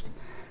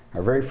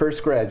very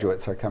first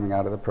graduates are coming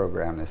out of the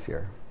program this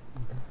year.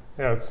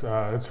 Yeah,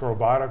 it's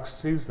robotics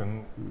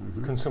season.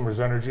 Consumers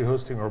Energy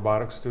hosting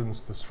robotics students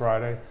this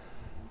Friday,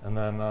 and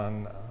then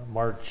on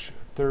March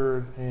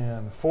 3rd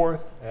and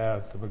 4th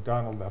at the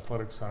McDonald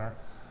Athletic Center,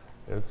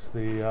 it's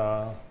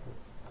the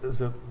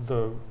is it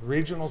the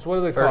regionals? What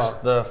do they call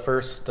it? The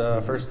first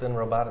in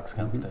robotics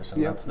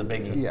competition. That's the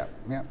biggie.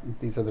 Yeah.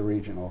 These are the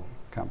regional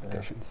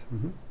competitions.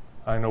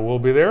 I know we'll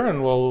be there,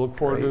 and we'll look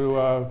forward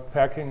to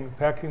packing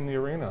the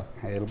arena.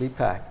 It'll be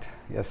packed.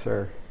 Yes,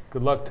 sir.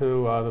 Good luck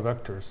to the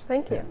Vectors.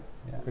 Thank you.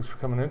 Yeah. Thanks for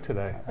coming in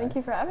today. Thank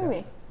you for having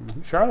me.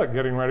 Charlotte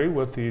getting ready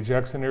with the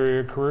Jackson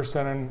Area Career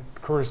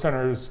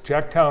Center's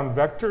Jacktown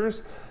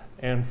Vectors,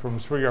 and from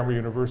Spring Arbor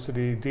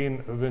University,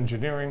 Dean of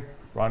Engineering,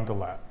 Ron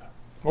DeLapp.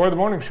 More of the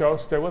morning show.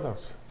 Stay with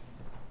us.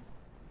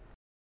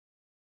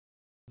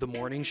 The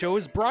morning show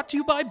is brought to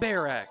you by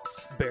BearX.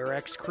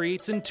 BearX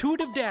creates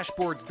intuitive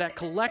dashboards that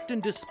collect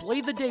and display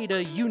the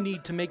data you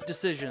need to make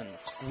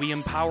decisions. We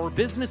empower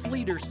business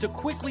leaders to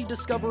quickly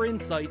discover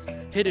insights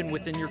hidden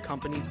within your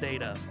company's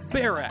data.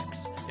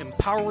 BearX,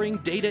 empowering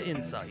data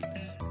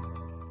insights.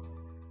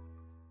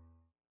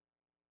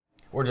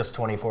 We're just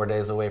 24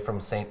 days away from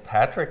St.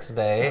 Patrick's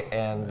Day,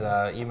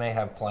 and you may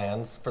have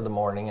plans for the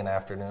morning and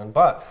afternoon,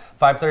 but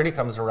 5:30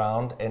 comes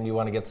around and you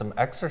want to get some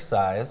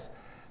exercise.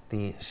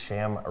 The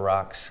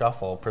Shamrock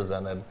Shuffle,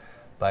 presented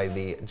by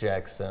the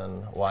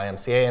Jackson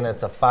YMCA, and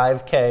it's a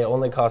 5K,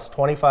 only costs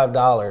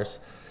 $25,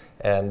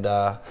 and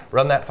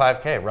run that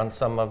 5K, run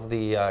some of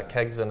the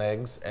kegs and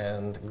eggs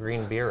and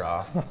green beer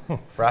off.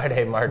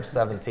 Friday, March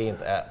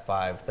 17th at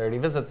 5:30.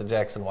 Visit the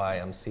Jackson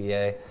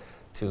YMCA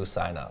to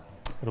sign up.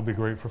 It'll be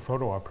great for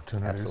photo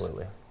opportunities.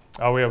 Absolutely.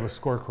 Oh, we have a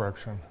score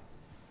correction.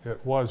 You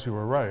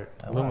were right.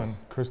 I Lumen was.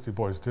 Christie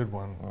boys did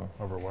win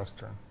over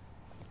Western.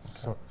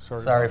 So,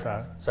 sorry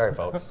about that. Sorry,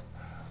 folks.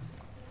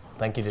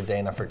 Thank you to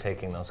Dana for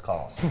taking those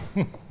calls.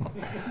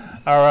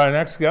 Our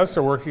next guests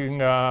are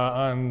working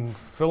on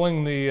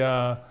filling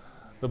the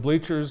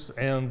bleachers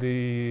and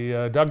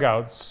the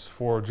dugouts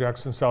for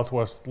Jackson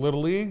Southwest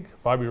Little League,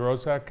 Bobby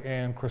Rozak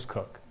and Chris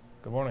Cook.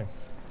 Good morning.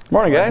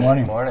 Morning, guys.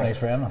 Morning. Morning. Thanks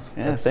for having us.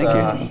 Yeah,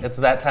 thank you. It's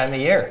that time of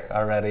year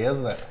already,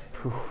 isn't it?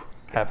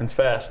 Happens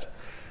fast.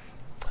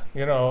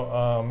 You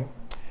know,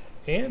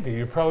 Andy,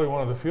 you're probably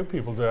one of the few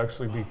people to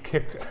actually be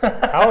kicked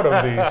out of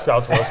the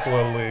Southwest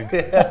Little League.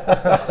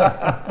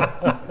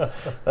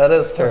 That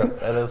is true.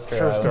 That is true.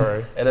 True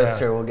story. It is Yeah.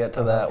 true. We'll get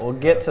to that. We'll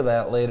get to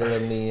that later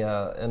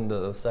in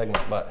the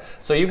segment. But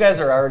so you guys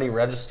are already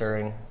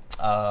registering,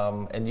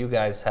 and you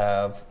guys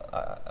have.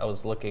 I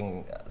was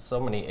looking at so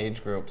many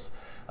age groups,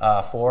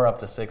 4 up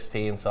to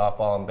 16,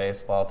 softball and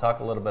baseball. Talk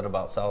a little bit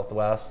about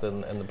Southwest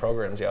and the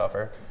programs you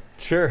offer.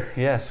 Sure,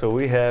 yeah. So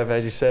we have,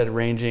 as you said,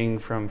 ranging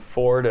from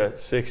 4 to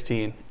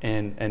 16.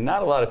 And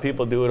not a lot of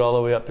people do it all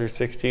the way up through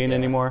 16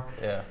 anymore.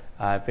 Yeah.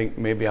 I think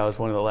maybe I was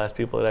one of the last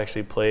people that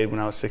actually played when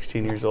I was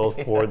 16 years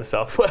old for the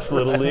Southwest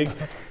Little League.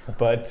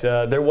 But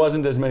there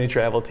wasn't as many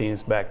travel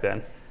teams back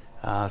then.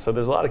 So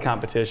there's a lot of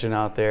competition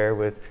out there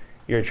with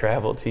your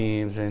travel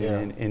teams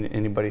and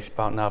anybody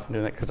spouting off and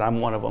doing that, because I'm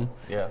one of them.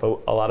 Yeah.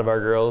 But a lot of our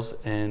girls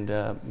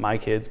and my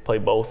kids play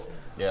both.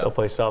 Yeah. They'll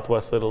play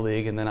Southwest Little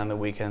League, and then on the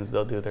weekends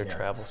they'll do their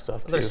travel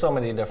stuff too. There's so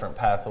many different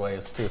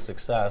pathways to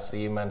success.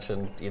 You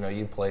mentioned,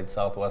 you played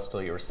Southwest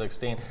till you were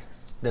 16.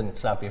 Didn't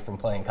stop you from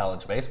playing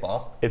college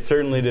baseball. It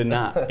certainly did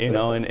not,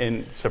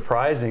 and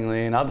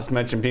surprisingly, and I'll just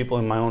mention people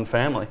in my own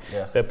family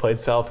that played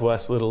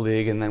Southwest Little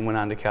League and then went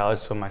on to college.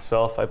 So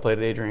myself, I played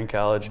at Adrian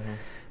College. Mm-hmm.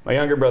 My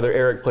younger brother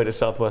Eric played at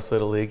Southwest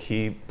Little League.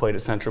 He played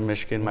at Central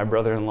Michigan. Mm-hmm. My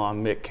brother-in-law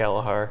Mick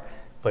Callahar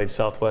played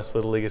Southwest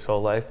Little League his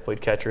whole life,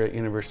 played catcher at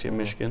University of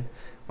Michigan.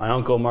 My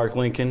uncle Mark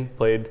Lincoln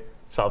played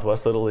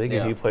Southwest Little League,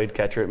 and he played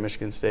catcher at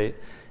Michigan State.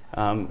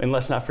 And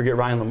let's not forget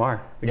Ryan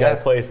Lamar, the guy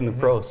that plays in the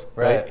pros.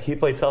 Right? He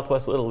played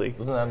Southwest Little League.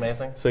 Isn't that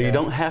amazing? So you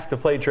don't have to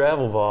play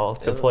travel ball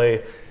to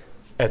play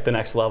at the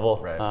next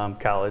level,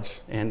 college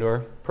and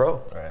or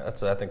pro. Right.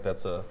 I think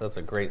that's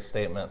a great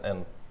statement.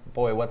 And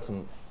boy, what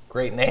some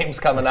great names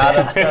coming out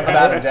of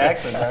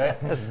Jackson, right?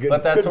 That's good.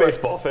 But that's good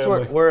baseball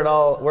family. Where it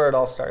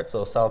all starts.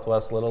 So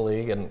Southwest Little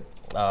League and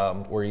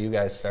where you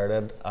guys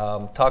started.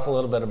 Talk a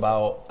little bit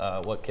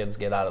about what kids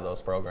get out of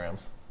those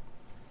programs.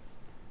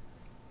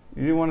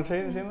 You didn't want to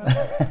say anything?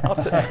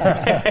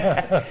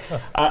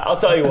 I'll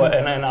tell you what,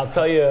 and I'll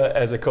tell you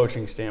as a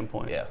coaching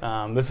standpoint.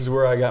 Yeah. This is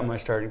where I got my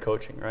start in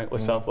coaching, right,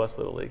 with Southwest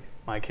Little League.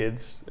 My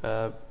kids,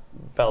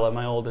 Bella,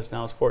 my oldest,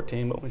 now is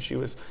 14, but when she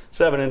was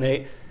 7 and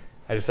 8,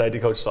 I decided to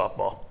coach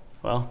softball.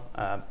 Well,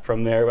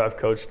 from there, I've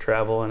coached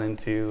travel and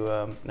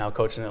into now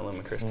coaching at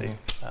Lumen Christi.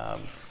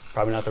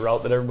 Probably not the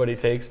route that everybody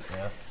takes,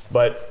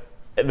 but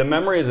the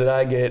memories that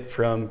I get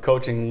from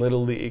coaching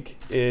Little League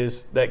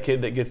is that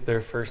kid that gets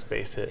their first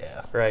base hit,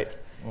 right?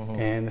 Mm-hmm.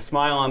 And the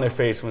smile on their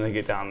face when they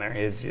get down there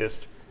is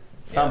just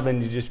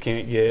something you just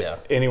can't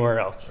get anywhere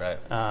else. Right.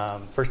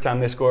 First time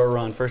they score a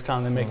run, first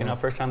time they make an out,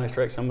 first time they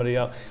strike somebody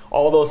out.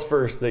 All those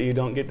firsts that you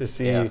don't get to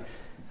see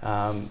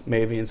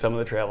maybe in some of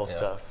the travel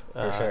stuff.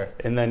 For sure.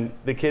 And then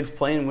the kids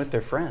playing with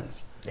their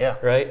friends. Yeah.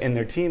 Right? And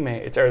their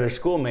teammates, or their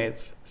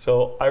schoolmates.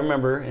 So I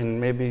remember, and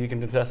maybe you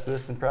can attest to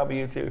this, and probably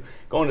you too,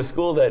 going to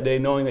school that day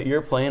knowing that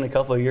you're playing a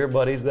couple of your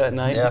buddies that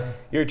night. Yeah.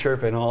 You're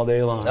chirping all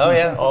day long. Oh,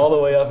 yeah. All the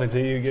way up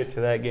until you get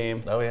to that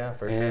game. Oh, yeah,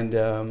 for sure.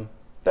 And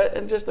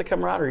and just the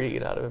camaraderie you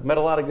get out of it. Met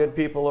a lot of good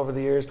people over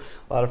the years,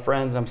 a lot of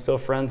friends I'm still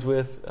friends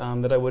with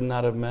that I would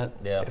not have met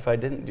if I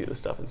didn't do the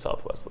stuff in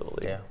Southwest Little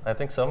League. Yeah, I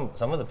think some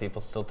of the people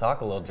still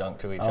talk a little junk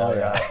to each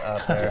other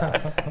out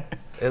there.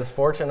 Is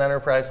Fortune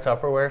Enterprise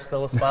Tupperware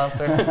still a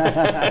sponsor?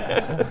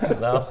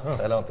 No,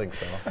 I don't think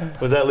so.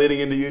 Was that leading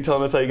into you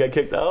telling us how you got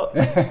kicked out?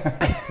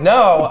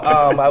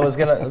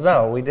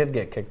 No, we did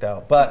get kicked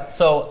out. But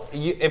so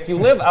if you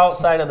live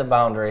outside of the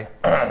boundary,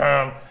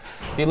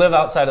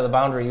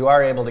 you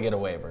are able to get a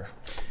waiver.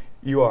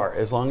 You are,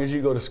 as long as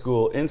you go to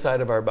school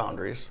inside of our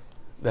boundaries,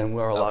 then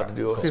we're allowed to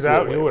do a school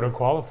that waiver. you would have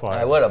qualified.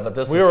 I would have, but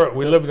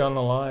we lived on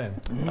the line.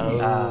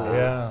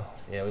 Yeah,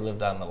 we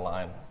lived on the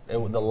line. The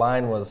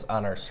line was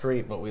on our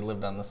street, but we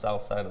lived on the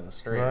south side of the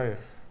street. Right.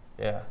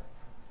 Yeah.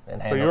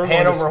 And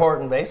Hanover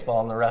Horton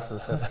baseball, and the rest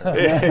is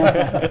history.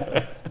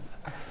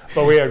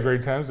 But we had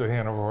great times at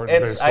Hanover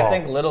Horton baseball. I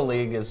think Little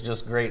League is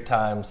just great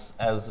times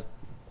as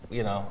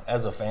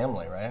a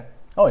family, right?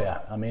 Oh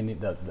yeah, I mean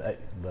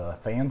the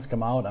fans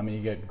come out. I mean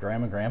you get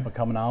Grandma and Grandpa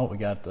coming out. We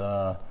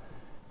got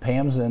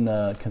Pam's in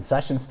the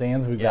concession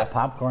stands. We've got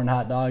popcorn,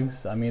 hot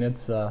dogs. I mean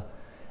it's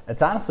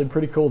honestly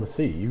pretty cool to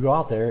see. You go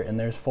out there and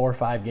there's 4 or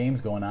 5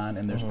 games going on,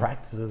 and there's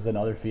practices in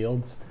other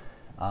fields.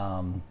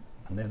 And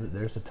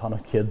there's a ton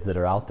of kids that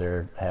are out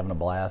there having a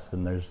blast,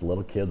 and there's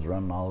little kids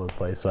running all over the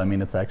place. So I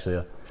mean it's actually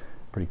a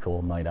pretty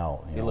cool night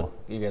out.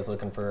 You guys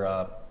looking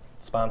for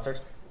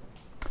sponsors?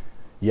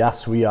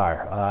 Yes, we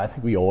are. I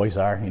think we always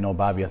are.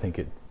 Bobby, I think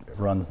it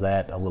runs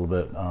that a little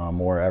bit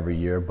more every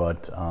year,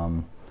 but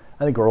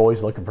I think we're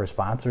always looking for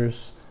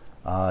sponsors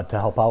to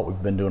help out.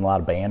 We've been doing a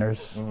lot of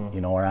banners.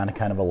 We're on a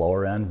kind of a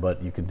lower end,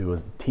 but you could do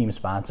a team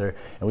sponsor.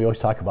 And we always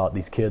talk about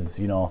these kids,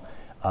 you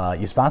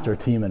sponsor a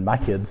team, and my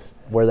kids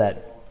wear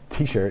that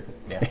T-shirt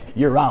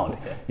year round.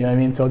 You know what I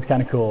mean? So it's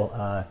kind of cool.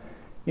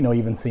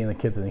 even seeing the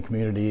kids in the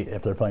community,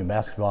 if they're playing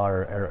basketball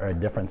or a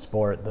different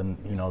sport, then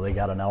they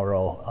got an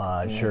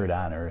Elro shirt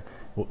on, or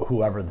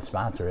whoever the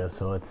sponsor is.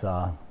 So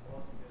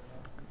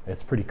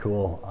it's pretty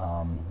cool.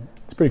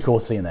 It's pretty cool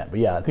seeing that. But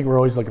yeah, I think we're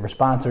always looking for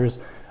sponsors.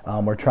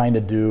 We're trying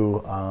to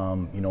do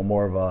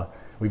more of a.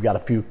 We've got a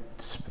few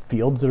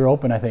fields that are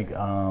open. I think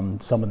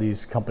some of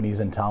these companies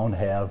in town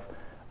have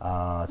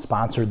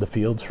sponsored the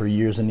fields for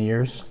years and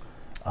years.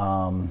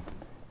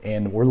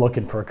 And we're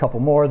looking for a couple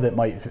more that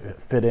might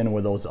fit in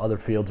with those other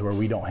fields where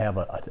we don't have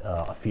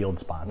a field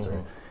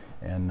sponsor.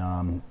 And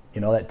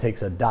that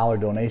takes a $1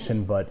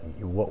 donation, but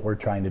what we're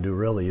trying to do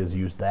really is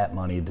use that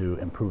money to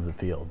improve the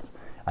fields.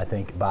 I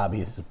think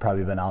Bobby's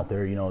probably been out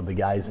there. The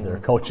guys that are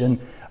coaching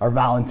are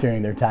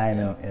volunteering their time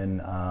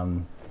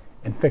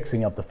and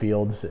fixing up the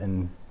fields.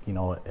 And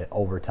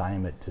over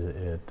time,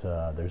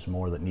 there's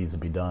more that needs to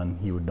be done.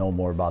 He would know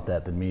more about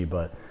that than me,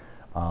 but.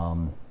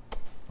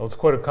 Well, it's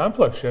quite a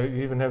complex. You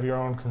even have your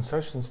own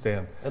concession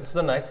stand. It's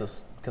the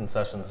nicest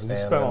concession stand. You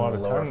spent a lot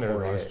of time there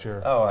last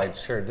year. Oh, I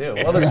sure do.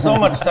 Well, there's so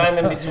much time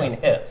in between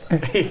hits.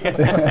 At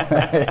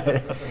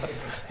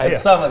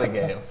some of the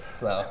games.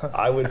 So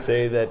I would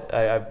say that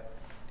I've,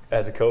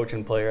 as a coach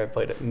and player, I've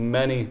played at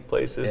many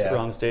places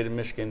around the state of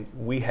Michigan.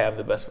 We have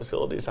the best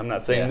facilities. I'm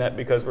not saying that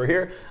because we're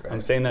here. Right.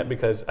 I'm saying that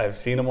because I've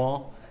seen them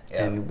all,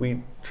 and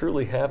we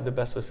truly have the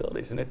best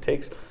facilities. And it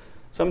takes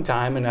some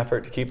time and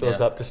effort to keep those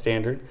up to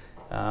standard.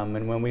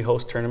 And when we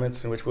host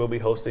tournaments, in which we'll be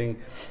hosting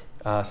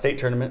a state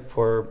tournament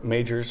for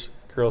majors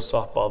girls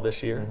softball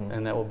this year,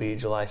 and that will be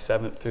July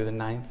 7th through the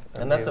 9th.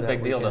 And that's a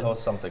big deal to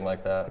host something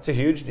like that. It's a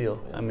huge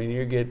deal. Yeah. I mean,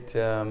 you get,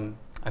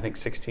 I think,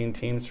 16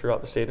 teams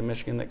throughout the state of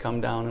Michigan that come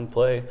down and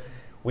play.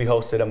 We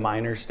hosted a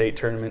minor state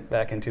tournament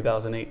back in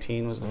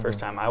 2018, was the first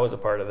time I was a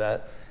part of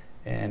that.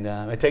 And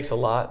it takes a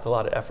lot. It's a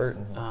lot of effort.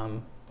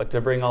 But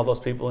to bring all those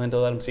people in to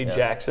let them see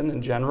Jackson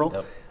in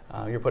general,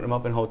 you're putting them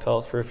up in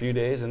hotels for a few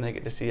days, and they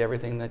get to see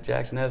everything that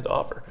Jackson has to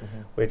offer,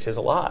 which is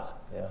a lot.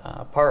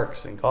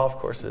 Parks and golf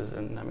courses,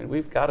 and I mean,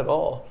 we've got it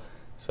all.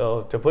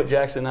 So to put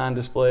Jackson on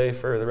display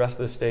for the rest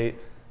of the state,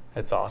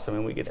 it's awesome,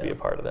 and we get to be a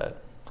part of that.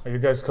 Are you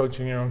guys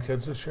coaching your own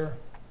kids this year?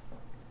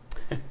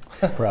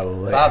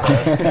 Probably. Bob is,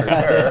 for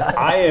sure.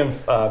 I am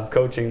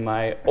coaching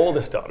my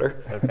oldest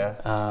daughter. Okay.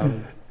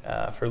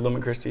 For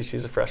Lumen Christie,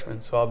 she's a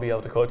freshman, so I'll be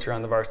able to coach her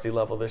on the varsity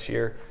level this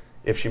year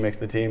if she makes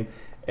the team.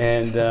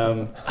 And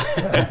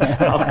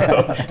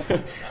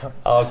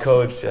I'll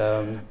coach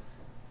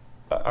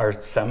our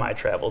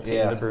semi-travel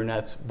team, the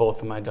Brunettes.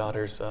 Both of my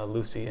daughters,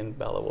 Lucy and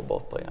Bella, will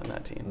both play on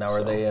that team. Now,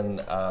 are they in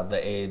the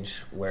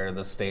age where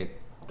the state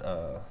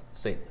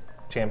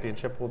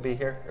championship will be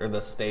here, or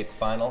the state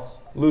finals?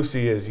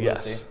 Lucy is,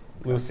 yes.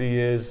 Lucy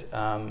is.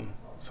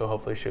 So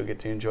hopefully she'll get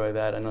to enjoy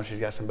that. I know she's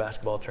got some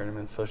basketball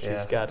tournaments, so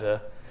she's got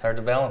to. It's hard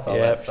to balance all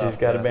that stuff. She's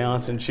got to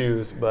balance and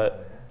choose,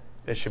 but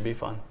it should be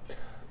fun.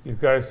 You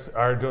guys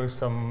are doing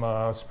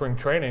some spring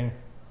training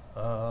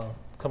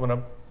coming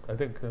up, I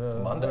think, in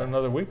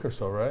another week or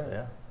so, right?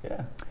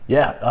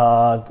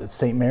 It's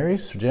St.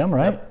 Mary's gym,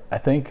 right? Yep. I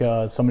think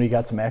somebody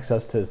got some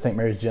access to St.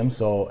 Mary's gym,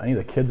 so any of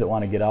the kids that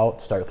want to get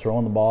out, start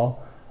throwing the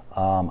ball.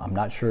 I'm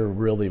not sure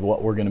really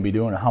what we're going to be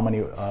doing or how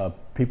many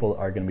people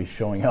are going to be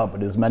showing up,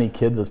 but as many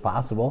kids as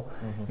possible.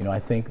 I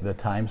think the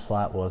time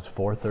slot was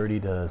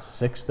 4:30 to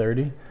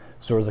 6:30.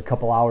 So there's a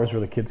couple hours where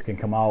the kids can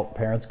come out,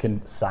 parents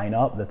can sign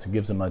up. That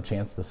gives them a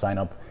chance to sign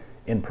up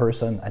in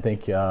person. I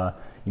think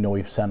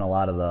we've sent a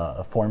lot of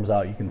the forms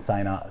out. You can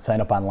sign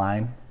up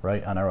online,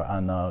 right,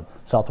 on the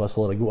Southwest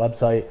Little League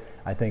website.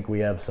 I think we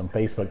have some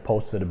Facebook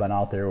posts that have been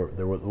out there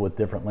with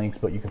different links,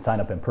 but you can sign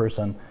up in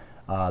person.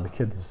 The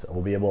kids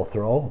will be able to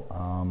throw.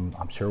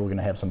 I'm sure we're going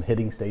to have some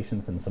hitting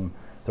stations and some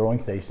throwing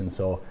stations.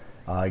 So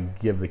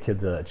give the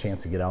kids a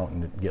chance to get out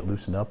and get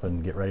loosened up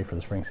and get ready for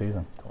the spring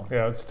season.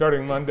 Yeah, it's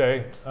starting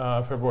Monday,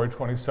 February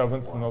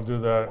 27th, and they'll do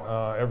that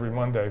every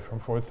Monday from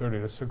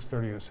 4:30 to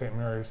 6:30 at St.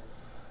 Mary's.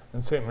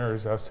 And St.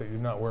 Mary's asks that you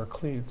not wear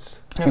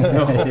cleats.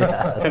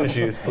 Tennis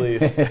shoes,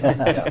 please.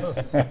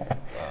 Yes.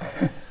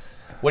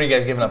 What are you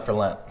guys giving up for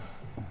Lent?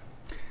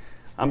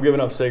 I'm giving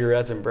up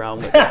cigarettes and brown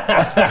liquor.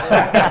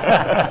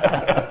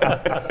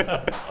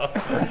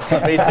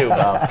 Me too,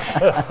 Bob.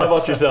 How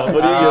about yourself?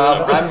 What are you giving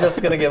up? I'm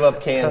just going to give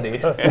up candy.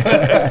 How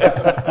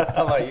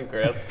about you,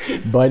 Chris?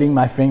 Biting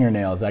my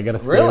fingernails. I got to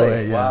stay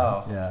away. Yeah.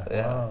 Wow. Yeah.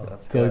 Wow.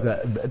 That's good.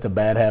 It's a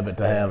bad habit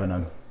to have,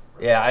 and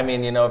yeah, I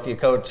mean, if you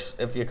coach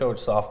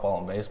softball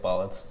and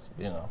baseball, it's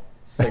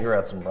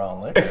cigarettes and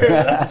brown liquor.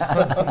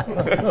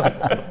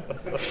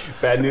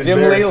 Bad news. Jim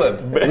Bears. Leland.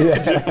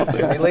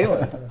 Jimmy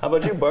Leland. How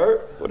about you,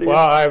 Bart? Well,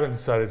 I haven't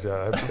decided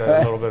yet. I've got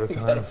a little bit of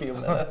time. Got a few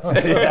minutes.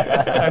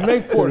 I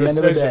make poor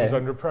decisions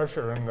under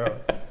pressure, and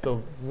the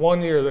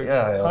 1 year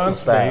that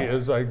haunts me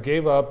is I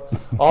gave up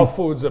all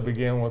foods that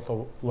began with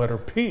the letter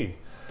P.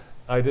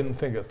 I didn't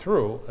think it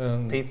through.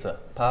 And pizza,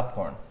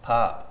 popcorn,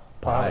 pasta,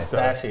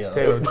 pistachios,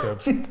 potato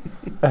chips.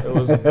 It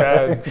was a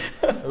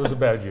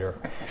bad year.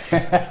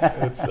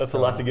 That's a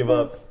lot to give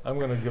up. I'm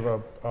going to give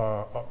up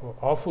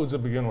all foods that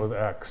begin with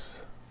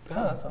X. Oh,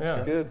 that sounds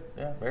good.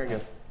 Yeah, very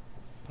good.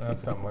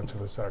 That's not much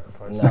of a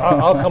sacrifice. No.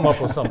 I'll come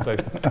up with something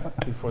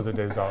before the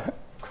day's out.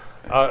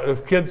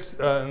 If kids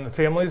and the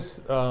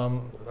families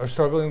are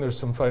struggling, there's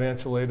some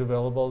financial aid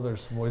available.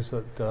 There's some ways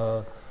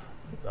that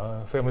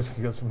families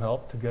can get some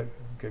help to get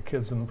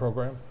kids in the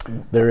program.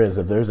 There is.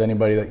 If there's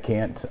anybody that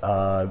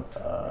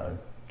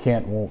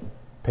won't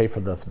pay for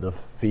the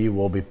fee,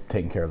 we'll be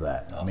taking care of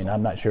that. Awesome. I mean,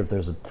 I'm not sure if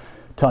there's a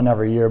ton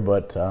every year,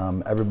 but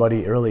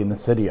everybody early in the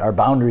city, our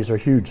boundaries are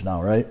huge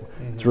now, right?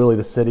 Mm-hmm. It's really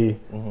the city.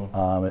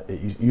 Mm-hmm.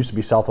 It used to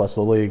be Southwest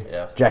Little League,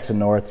 Jackson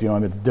North, I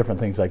mean, different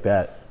things like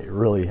that.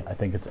 I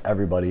think it's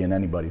everybody and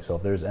anybody. So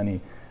if there's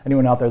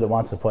anyone out there that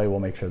wants to play, we'll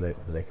make sure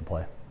they can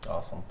play.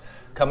 Awesome.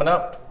 Coming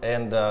up,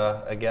 and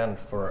again,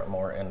 for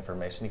more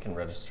information, you can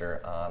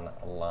register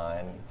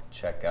online.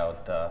 Check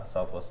out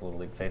Southwest Little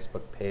League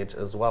Facebook page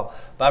as well.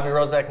 Bobby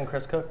Rozak and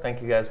Chris Cook,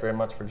 thank you guys very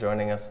much for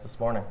joining us this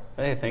morning.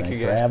 Hey, thanks you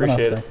for guys. having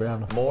Appreciate us. it. Thanks for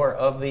having us. More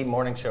of the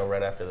morning show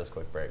right after this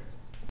quick break.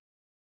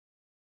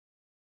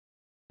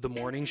 The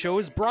morning show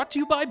is brought to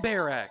you by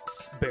BearX.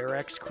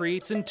 BearX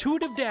creates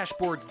intuitive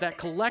dashboards that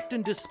collect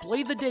and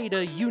display the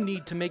data you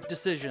need to make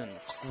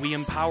decisions. We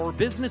empower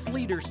business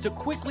leaders to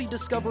quickly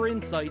discover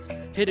insights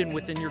hidden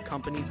within your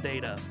company's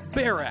data.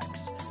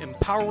 BearX,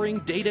 empowering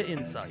data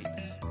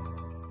insights.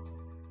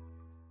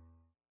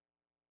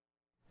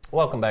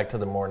 Welcome back to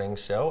the morning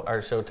show.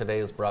 Our show today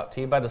is brought to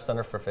you by the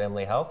Center for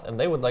Family Health, and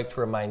they would like to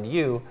remind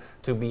you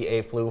to be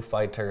a flu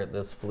fighter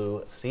this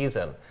flu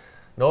season.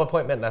 No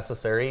appointment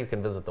necessary. You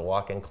can visit the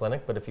walk-in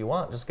clinic, but if you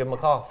want, just give them a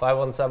call,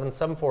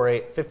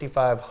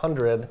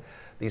 517-748-5500.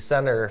 The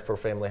Center for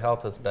Family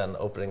Health has been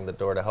opening the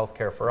door to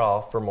healthcare for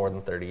all for more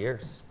than 30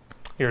 years.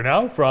 Here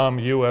now from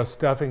U.S.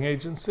 Staffing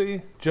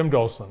Agency, Jim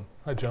Dolson.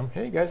 Hi, Jim.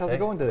 Hey guys, how's it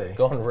going today?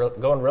 Going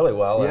really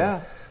well. Yeah,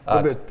 and,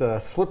 a little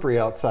bit slippery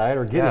outside,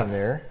 or getting yes.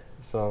 there.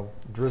 So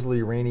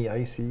drizzly, rainy,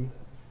 icy.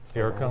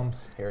 Here it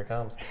comes. Here it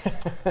comes.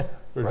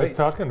 We were Right. just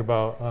talking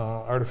about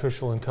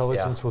artificial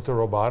intelligence with the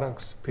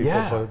robotics people,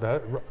 Yeah.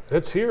 but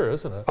it's here,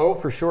 isn't it? Oh,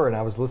 for sure. And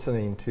I was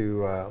listening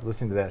to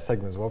that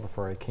segment as well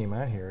before I came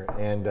on here.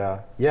 And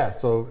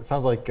so it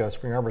sounds like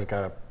Spring Arbor's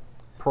got a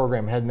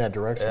program heading that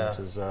direction,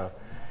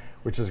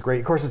 which is great.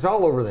 Of course, it's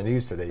all over the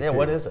news today. Yeah, too.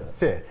 what is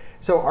it?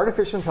 So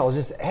artificial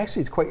intelligence, actually,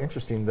 it's quite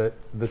interesting.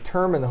 The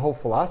term and the whole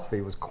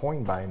philosophy was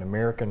coined by an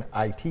American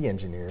IT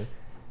engineer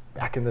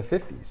back in the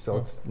 50s. So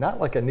it's not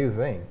like a new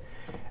thing.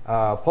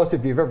 Plus,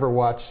 if you've ever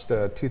watched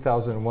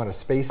 2001: A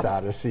Space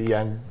Odyssey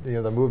and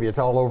the movie, it's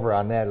all over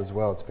on that as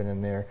well. It's been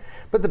in there.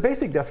 But the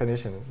basic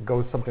definition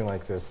goes something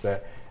like this: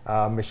 that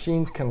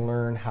machines can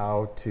learn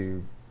how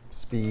to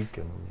speak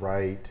and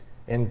write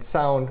and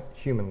sound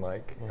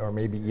human-like, or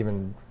maybe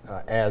even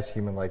as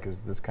human-like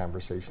as this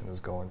conversation is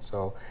going.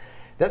 So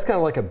that's kind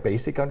of like a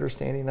basic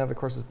understanding of it. Of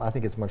course, I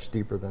think it's much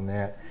deeper than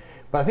that.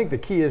 But I think the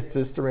key is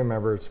just to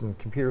remember it's when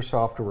computer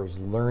software is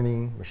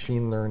learning,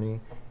 machine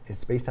learning.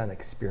 It's based on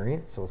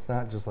experience, so it's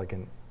not just like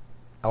an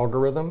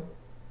algorithm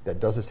that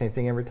does the same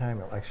thing every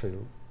time. It actually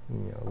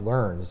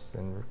learns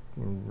and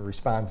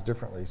responds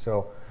differently.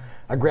 So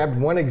I grabbed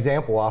one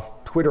example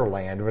off Twitter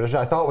land, which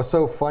I thought was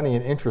so funny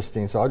and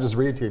interesting, so I'll just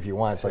read it to you if you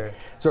want.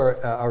 It's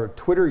our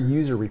Twitter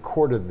user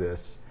recorded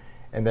this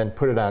and then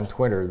put it on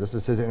Twitter. This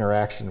is his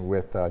interaction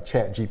with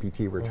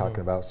ChatGPT we're talking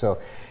about. So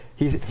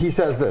he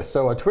says this.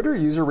 So a Twitter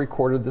user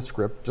recorded the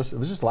script, it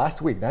was just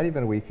last week, not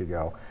even a week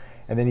ago,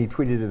 and then he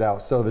tweeted it out.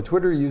 So the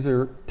Twitter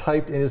user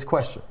typed in his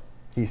question.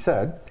 He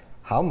said,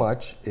 "How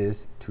much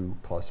is 2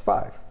 +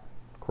 5?"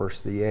 Of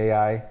course, the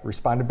AI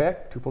responded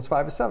back, 2 +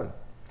 5 is 7.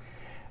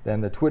 Then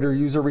the Twitter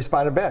user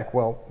responded back,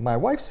 "Well, my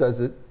wife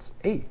says it's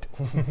 8.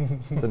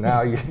 So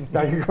now you're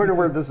going to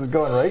where this is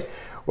going, right?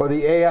 Well,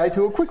 the AI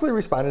tool quickly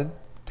responded,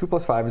 2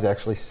 + 5 is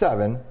actually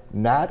 7,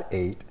 not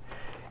 8.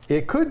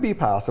 It could be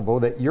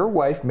possible that your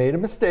wife made a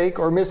mistake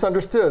or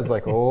misunderstood." It's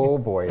like, oh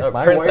boy, if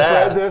my wife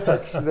read this,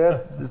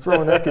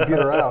 throwing that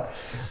computer out.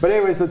 But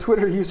anyways, the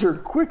Twitter user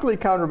quickly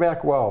countered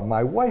back, "Well,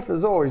 my wife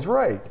is always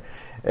right."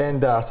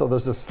 And so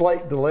there's a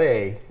slight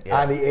delay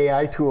on the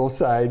AI tool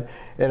side,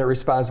 and it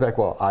responds back,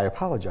 "Well, I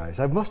apologize.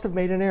 I must have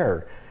made an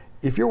error.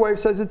 If your wife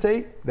says it's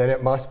 8, then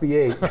it must be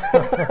 8.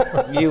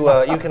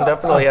 You can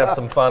definitely have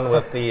some fun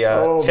with the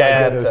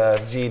Chat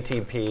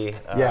GTP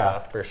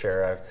for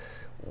sure.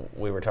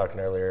 We were talking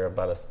earlier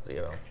about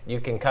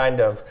you can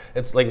kind of,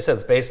 it's like you said,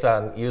 it's based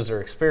on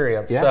user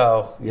experience,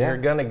 so you're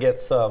going to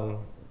get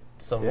some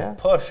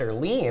push or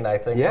lean, I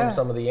think, from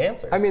some of the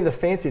answers. I mean, the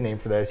fancy name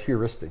for that is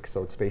heuristic,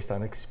 so it's based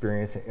on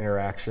experience and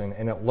interaction,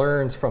 and it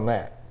learns from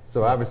that.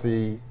 So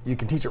obviously, you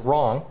can teach it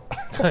wrong,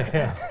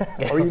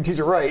 or you can teach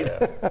it right.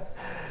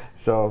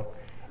 So,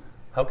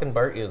 how can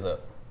Bart use it?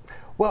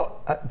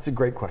 Well, it's a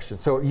great question.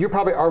 So you're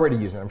probably already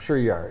using it. I'm sure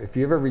you are. If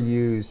you've ever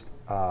used,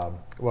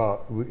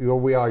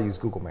 we all use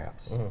Google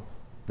Maps. Mm-hmm.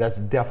 That's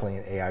definitely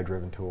an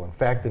AI-driven tool. In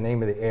fact, the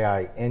name of the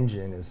AI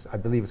engine is, I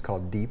believe it's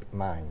called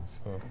DeepMinds,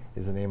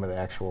 is the name of the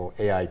actual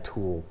AI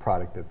tool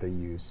product that they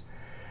use.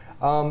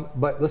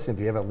 But listen, if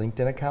you have a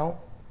LinkedIn account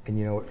and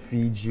it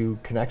feeds you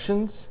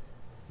connections,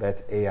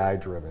 that's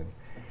AI-driven.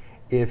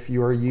 If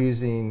you're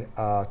using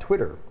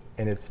Twitter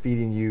and it's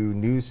feeding you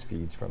news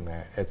feeds from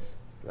that, it's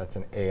that's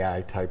an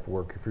AI type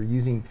work. If you're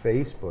using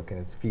Facebook and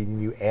it's feeding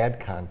you ad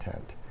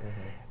content,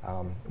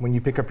 when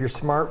you pick up your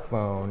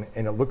smartphone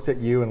and it looks at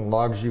you and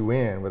logs you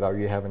in without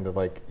you having to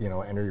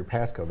enter your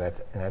passcode,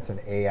 that's an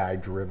AI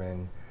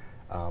driven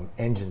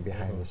engine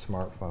behind the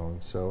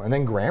smartphone. So, and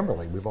then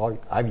Grammarly,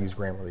 I've used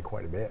Grammarly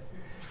quite a bit.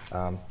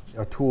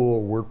 A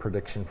tool, word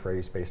prediction,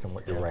 phrase based on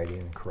what you're writing,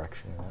 and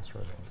correction, and that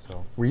sort of thing.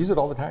 So we use it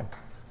all the time.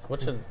 So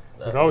what should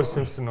It always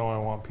seems to know I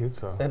want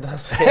pizza. it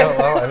does? Yeah,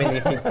 well, I mean,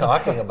 you keep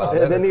talking about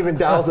it. And then even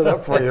dials it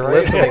up for It's you, right?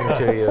 listening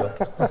to you.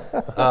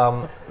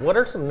 What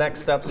are some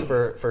next steps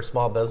for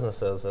small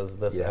businesses as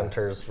this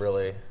enters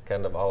really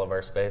kind of all of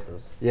our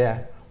spaces?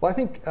 Yeah. Well, I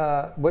think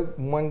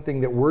one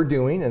thing that we're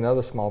doing and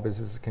other small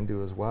businesses can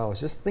do as well is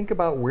just think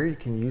about where you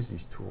can use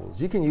these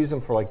tools. You can use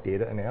them for like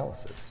data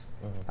analysis.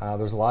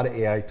 There's a lot of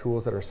AI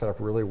tools that are set up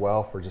really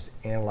well for just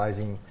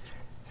analyzing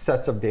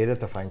sets of data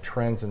to find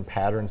trends and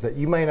patterns that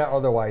you might not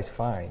otherwise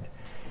find.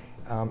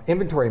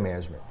 Inventory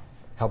management,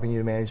 helping you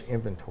to manage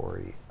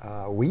inventory.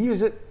 We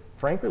use it,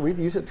 frankly, we've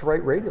used it to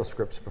write radio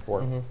scripts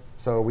before.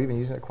 So we've been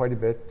using it quite a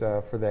bit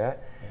for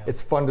that. Yeah.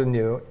 It's fun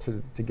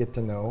to get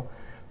to know.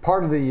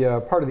 Part of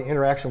the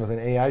interaction with an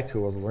AI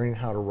tool is learning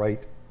how to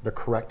write the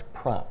correct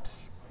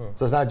prompts.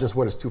 So it's not just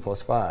what is 2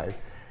 + 5.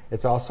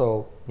 It's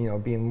also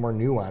being more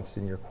nuanced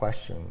in your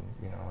question,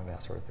 and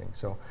that sort of thing.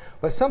 So,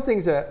 but some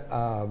things that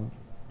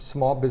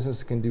small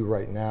business can do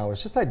right now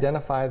is just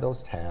identify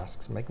those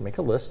tasks, make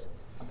a list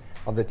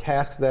of the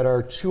tasks that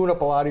are chewing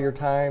up a lot of your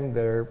time,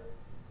 that are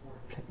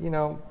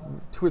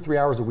 2 or 3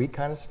 hours a week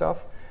kind of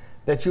stuff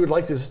that you would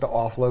like to just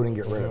offload and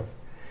get rid of.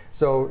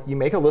 So you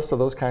make a list of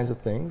those kinds of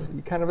things.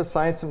 You kind of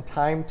assign some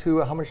time to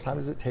it. How much time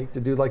does it take to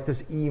do like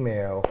this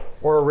email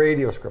or a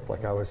radio script,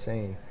 like I was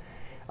saying?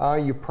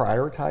 You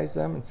prioritize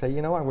them and say,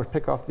 I'm going to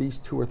pick off these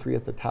 2 or 3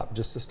 at the top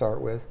just to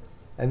start with.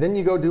 And then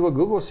you go do a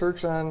Google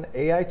search on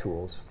AI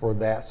tools for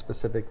that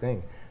specific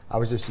thing. I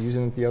was just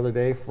using it the other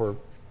day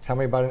tell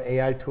me about an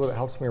AI tool that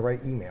helps me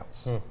write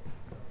emails. And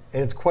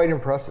it's quite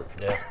impressive.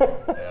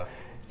 Yeah.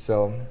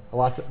 So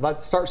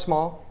let's start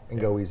small and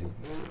go easy.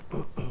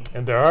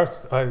 And there are,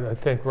 I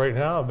think right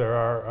now, there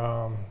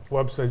are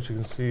websites you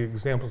can see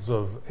examples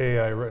of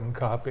AI written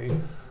copy.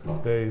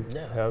 They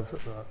have,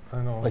 I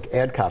know. Like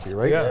ad copy,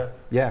 right?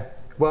 Yeah.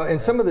 Well,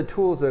 and some of the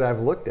tools that I've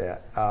looked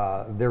at,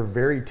 they're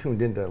very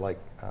tuned into like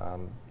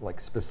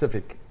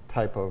specific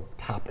type of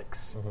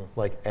topics,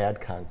 like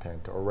ad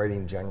content or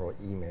writing general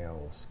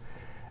emails.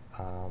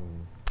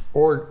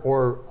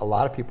 Or a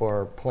lot of people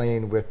are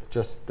playing with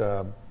just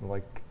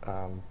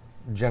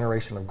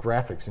generation of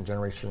graphics and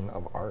generation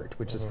of art,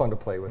 which is fun to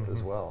play with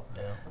as well.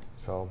 Yeah.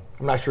 So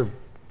I'm not sure,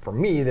 for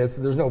me,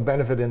 there's no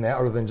benefit in that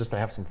other than just to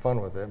have some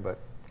fun with it, but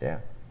yeah.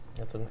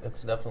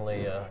 It's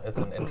definitely it's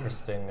an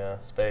interesting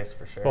space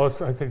for sure. Well,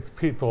 I think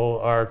people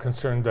are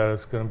concerned that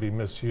it's going to be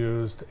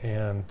misused,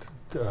 and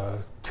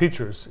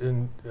teachers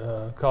in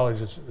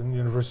colleges and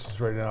universities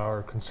right now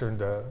are concerned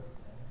that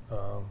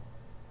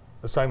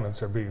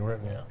assignments are being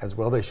written. Yeah. As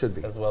well they should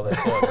be. As well they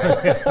should.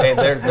 Right? Hey,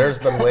 there's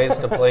been ways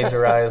to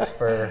plagiarize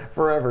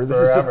forever.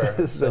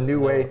 This is a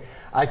new way.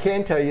 I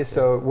can tell you,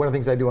 so one of the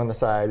things I do on the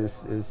side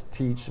is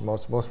teach,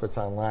 most of it's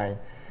online.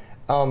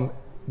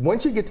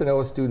 Once you get to know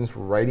a student's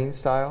writing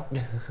style,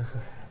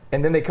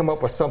 and then they come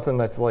up with something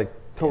that's like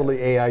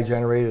totally AI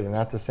generated and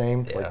not the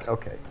same, it's like,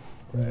 okay,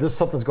 there's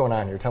something's going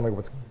on here. Tell me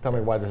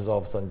why this is all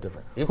of a sudden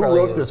different. Who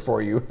wrote this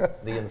for you?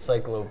 The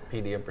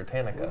Encyclopedia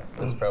Britannica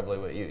is probably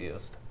what you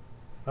used.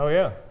 Oh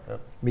yeah.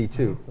 Yep. Me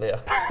too. Yeah.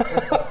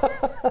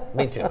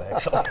 Me too,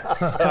 actually.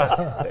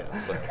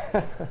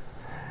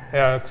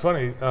 Yeah, it's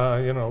funny.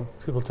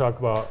 People talk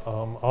about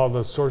all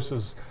the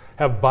sources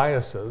have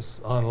biases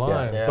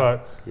online,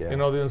 but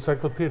the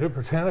Encyclopedia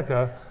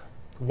Britannica,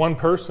 one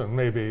person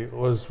maybe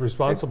was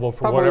responsible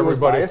for what everybody. Was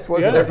biased,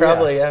 wasn't it?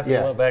 Probably, if you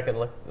went back and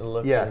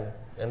looked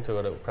into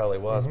it, it probably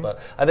was. But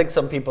I think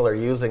some people are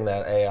using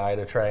that AI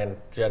to try and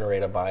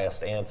generate a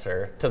biased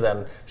answer to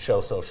then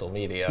show social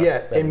media.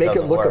 Yeah, and make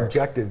it look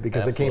objective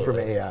because it came from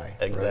AI.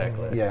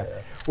 Exactly. Right? Yeah.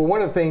 Well,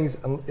 one of the things,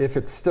 if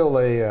it's still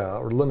a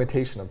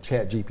limitation of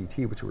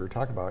ChatGPT, which we were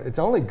talking about, it's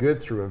only good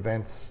through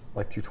events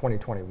like through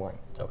 2021.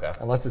 Okay.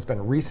 Unless it's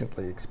been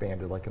recently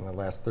expanded, like in the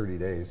last 30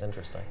 days.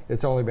 Interesting.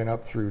 It's only been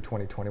up through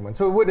 2021.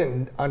 So it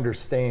wouldn't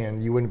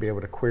understand, you wouldn't be able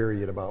to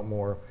query it about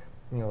more,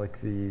 like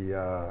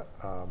the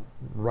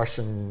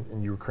Russian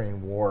and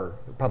Ukraine war.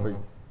 It probably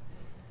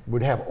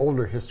would have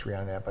older history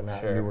on that, but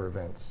not newer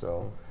events.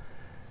 So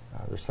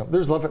there's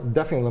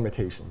definitely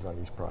limitations on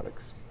these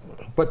products.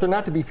 But they're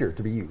not to be feared,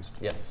 to be used.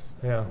 Yes.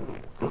 Yeah.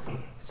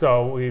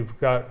 So we've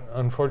got,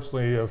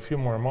 unfortunately, a few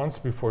more months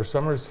before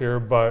summer's here,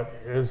 but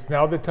is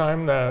now the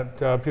time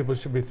that people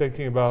should be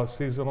thinking about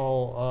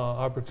seasonal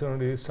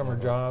opportunities, summer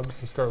jobs,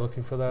 and start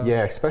looking for that?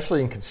 Yeah,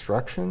 especially in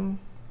construction,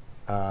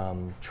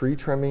 tree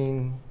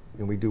trimming,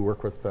 and we do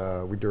work with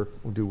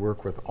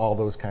all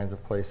those kinds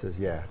of places.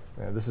 Yeah,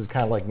 this is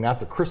kind of like not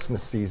the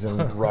Christmas season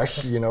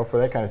rush, for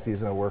that kind of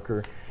seasonal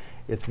worker.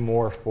 It's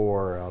more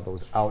for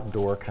those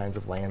outdoor kinds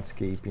of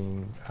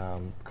landscaping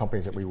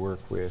companies that we work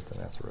with and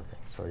that sort of thing.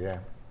 So yeah,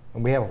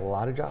 and we have a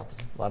lot of jobs,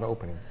 a lot of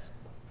openings.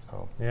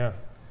 So Yeah,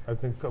 I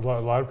think a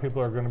lot of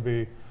people are going to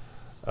be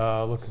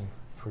looking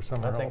for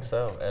summer help. I think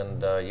so,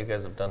 and you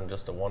guys have done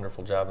just a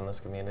wonderful job in this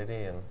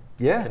community, and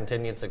Yeah.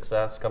 continued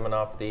success coming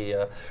off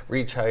the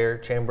Reach Higher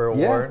Chamber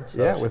yeah, Award. So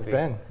it yeah, should with be-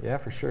 Ben. Yeah,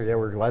 for sure. Yeah,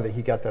 we're glad that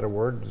he got that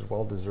award. It was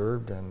well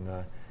deserved, and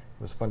it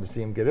was fun to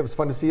see him get it. It was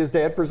fun to see his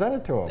dad present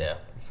it to him. Yeah.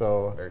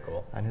 So Very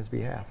cool. on his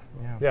behalf.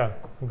 Yeah. Yeah,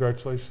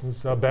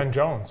 congratulations, Ben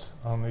Jones,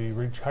 on the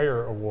Reach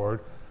Higher Award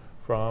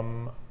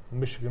from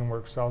Michigan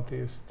Works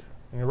Southeast.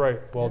 And you're right,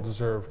 well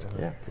deserved.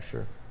 Yeah, for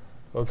sure.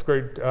 Well, it's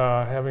great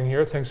having you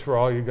here. Thanks for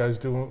all you guys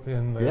do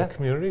in the Yeah.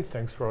 community.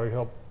 Thanks for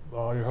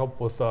all your help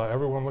with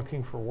everyone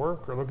looking for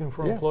work or looking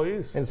for Yeah.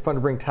 employees. And it's fun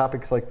to bring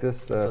topics like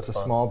this This to is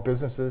fun. small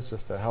businesses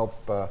just to help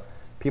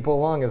people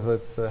along as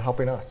it's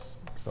helping us.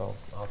 So,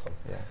 Awesome.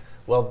 yeah.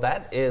 Well,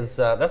 that's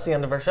the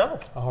end of our show.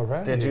 All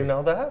right. Did you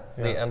know that?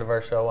 Yeah. The end of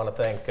our show. I want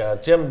to thank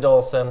Jim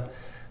Dolson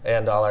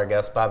and all our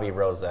guests, Bobby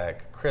Rozak,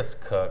 Chris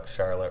Cook,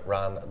 Charlotte,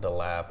 Ron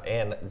DeLapp,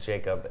 and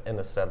Jacob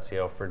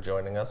Inocencio for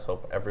joining us.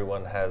 Hope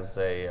everyone has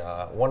a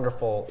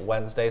wonderful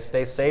Wednesday.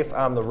 Stay safe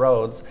on the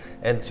roads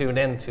and tune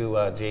in to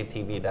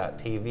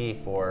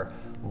jtv.tv for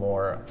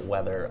more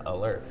weather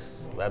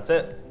alerts. That's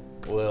it.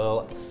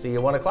 We'll see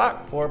you 1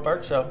 o'clock for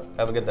Bart Show.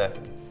 Have a good day.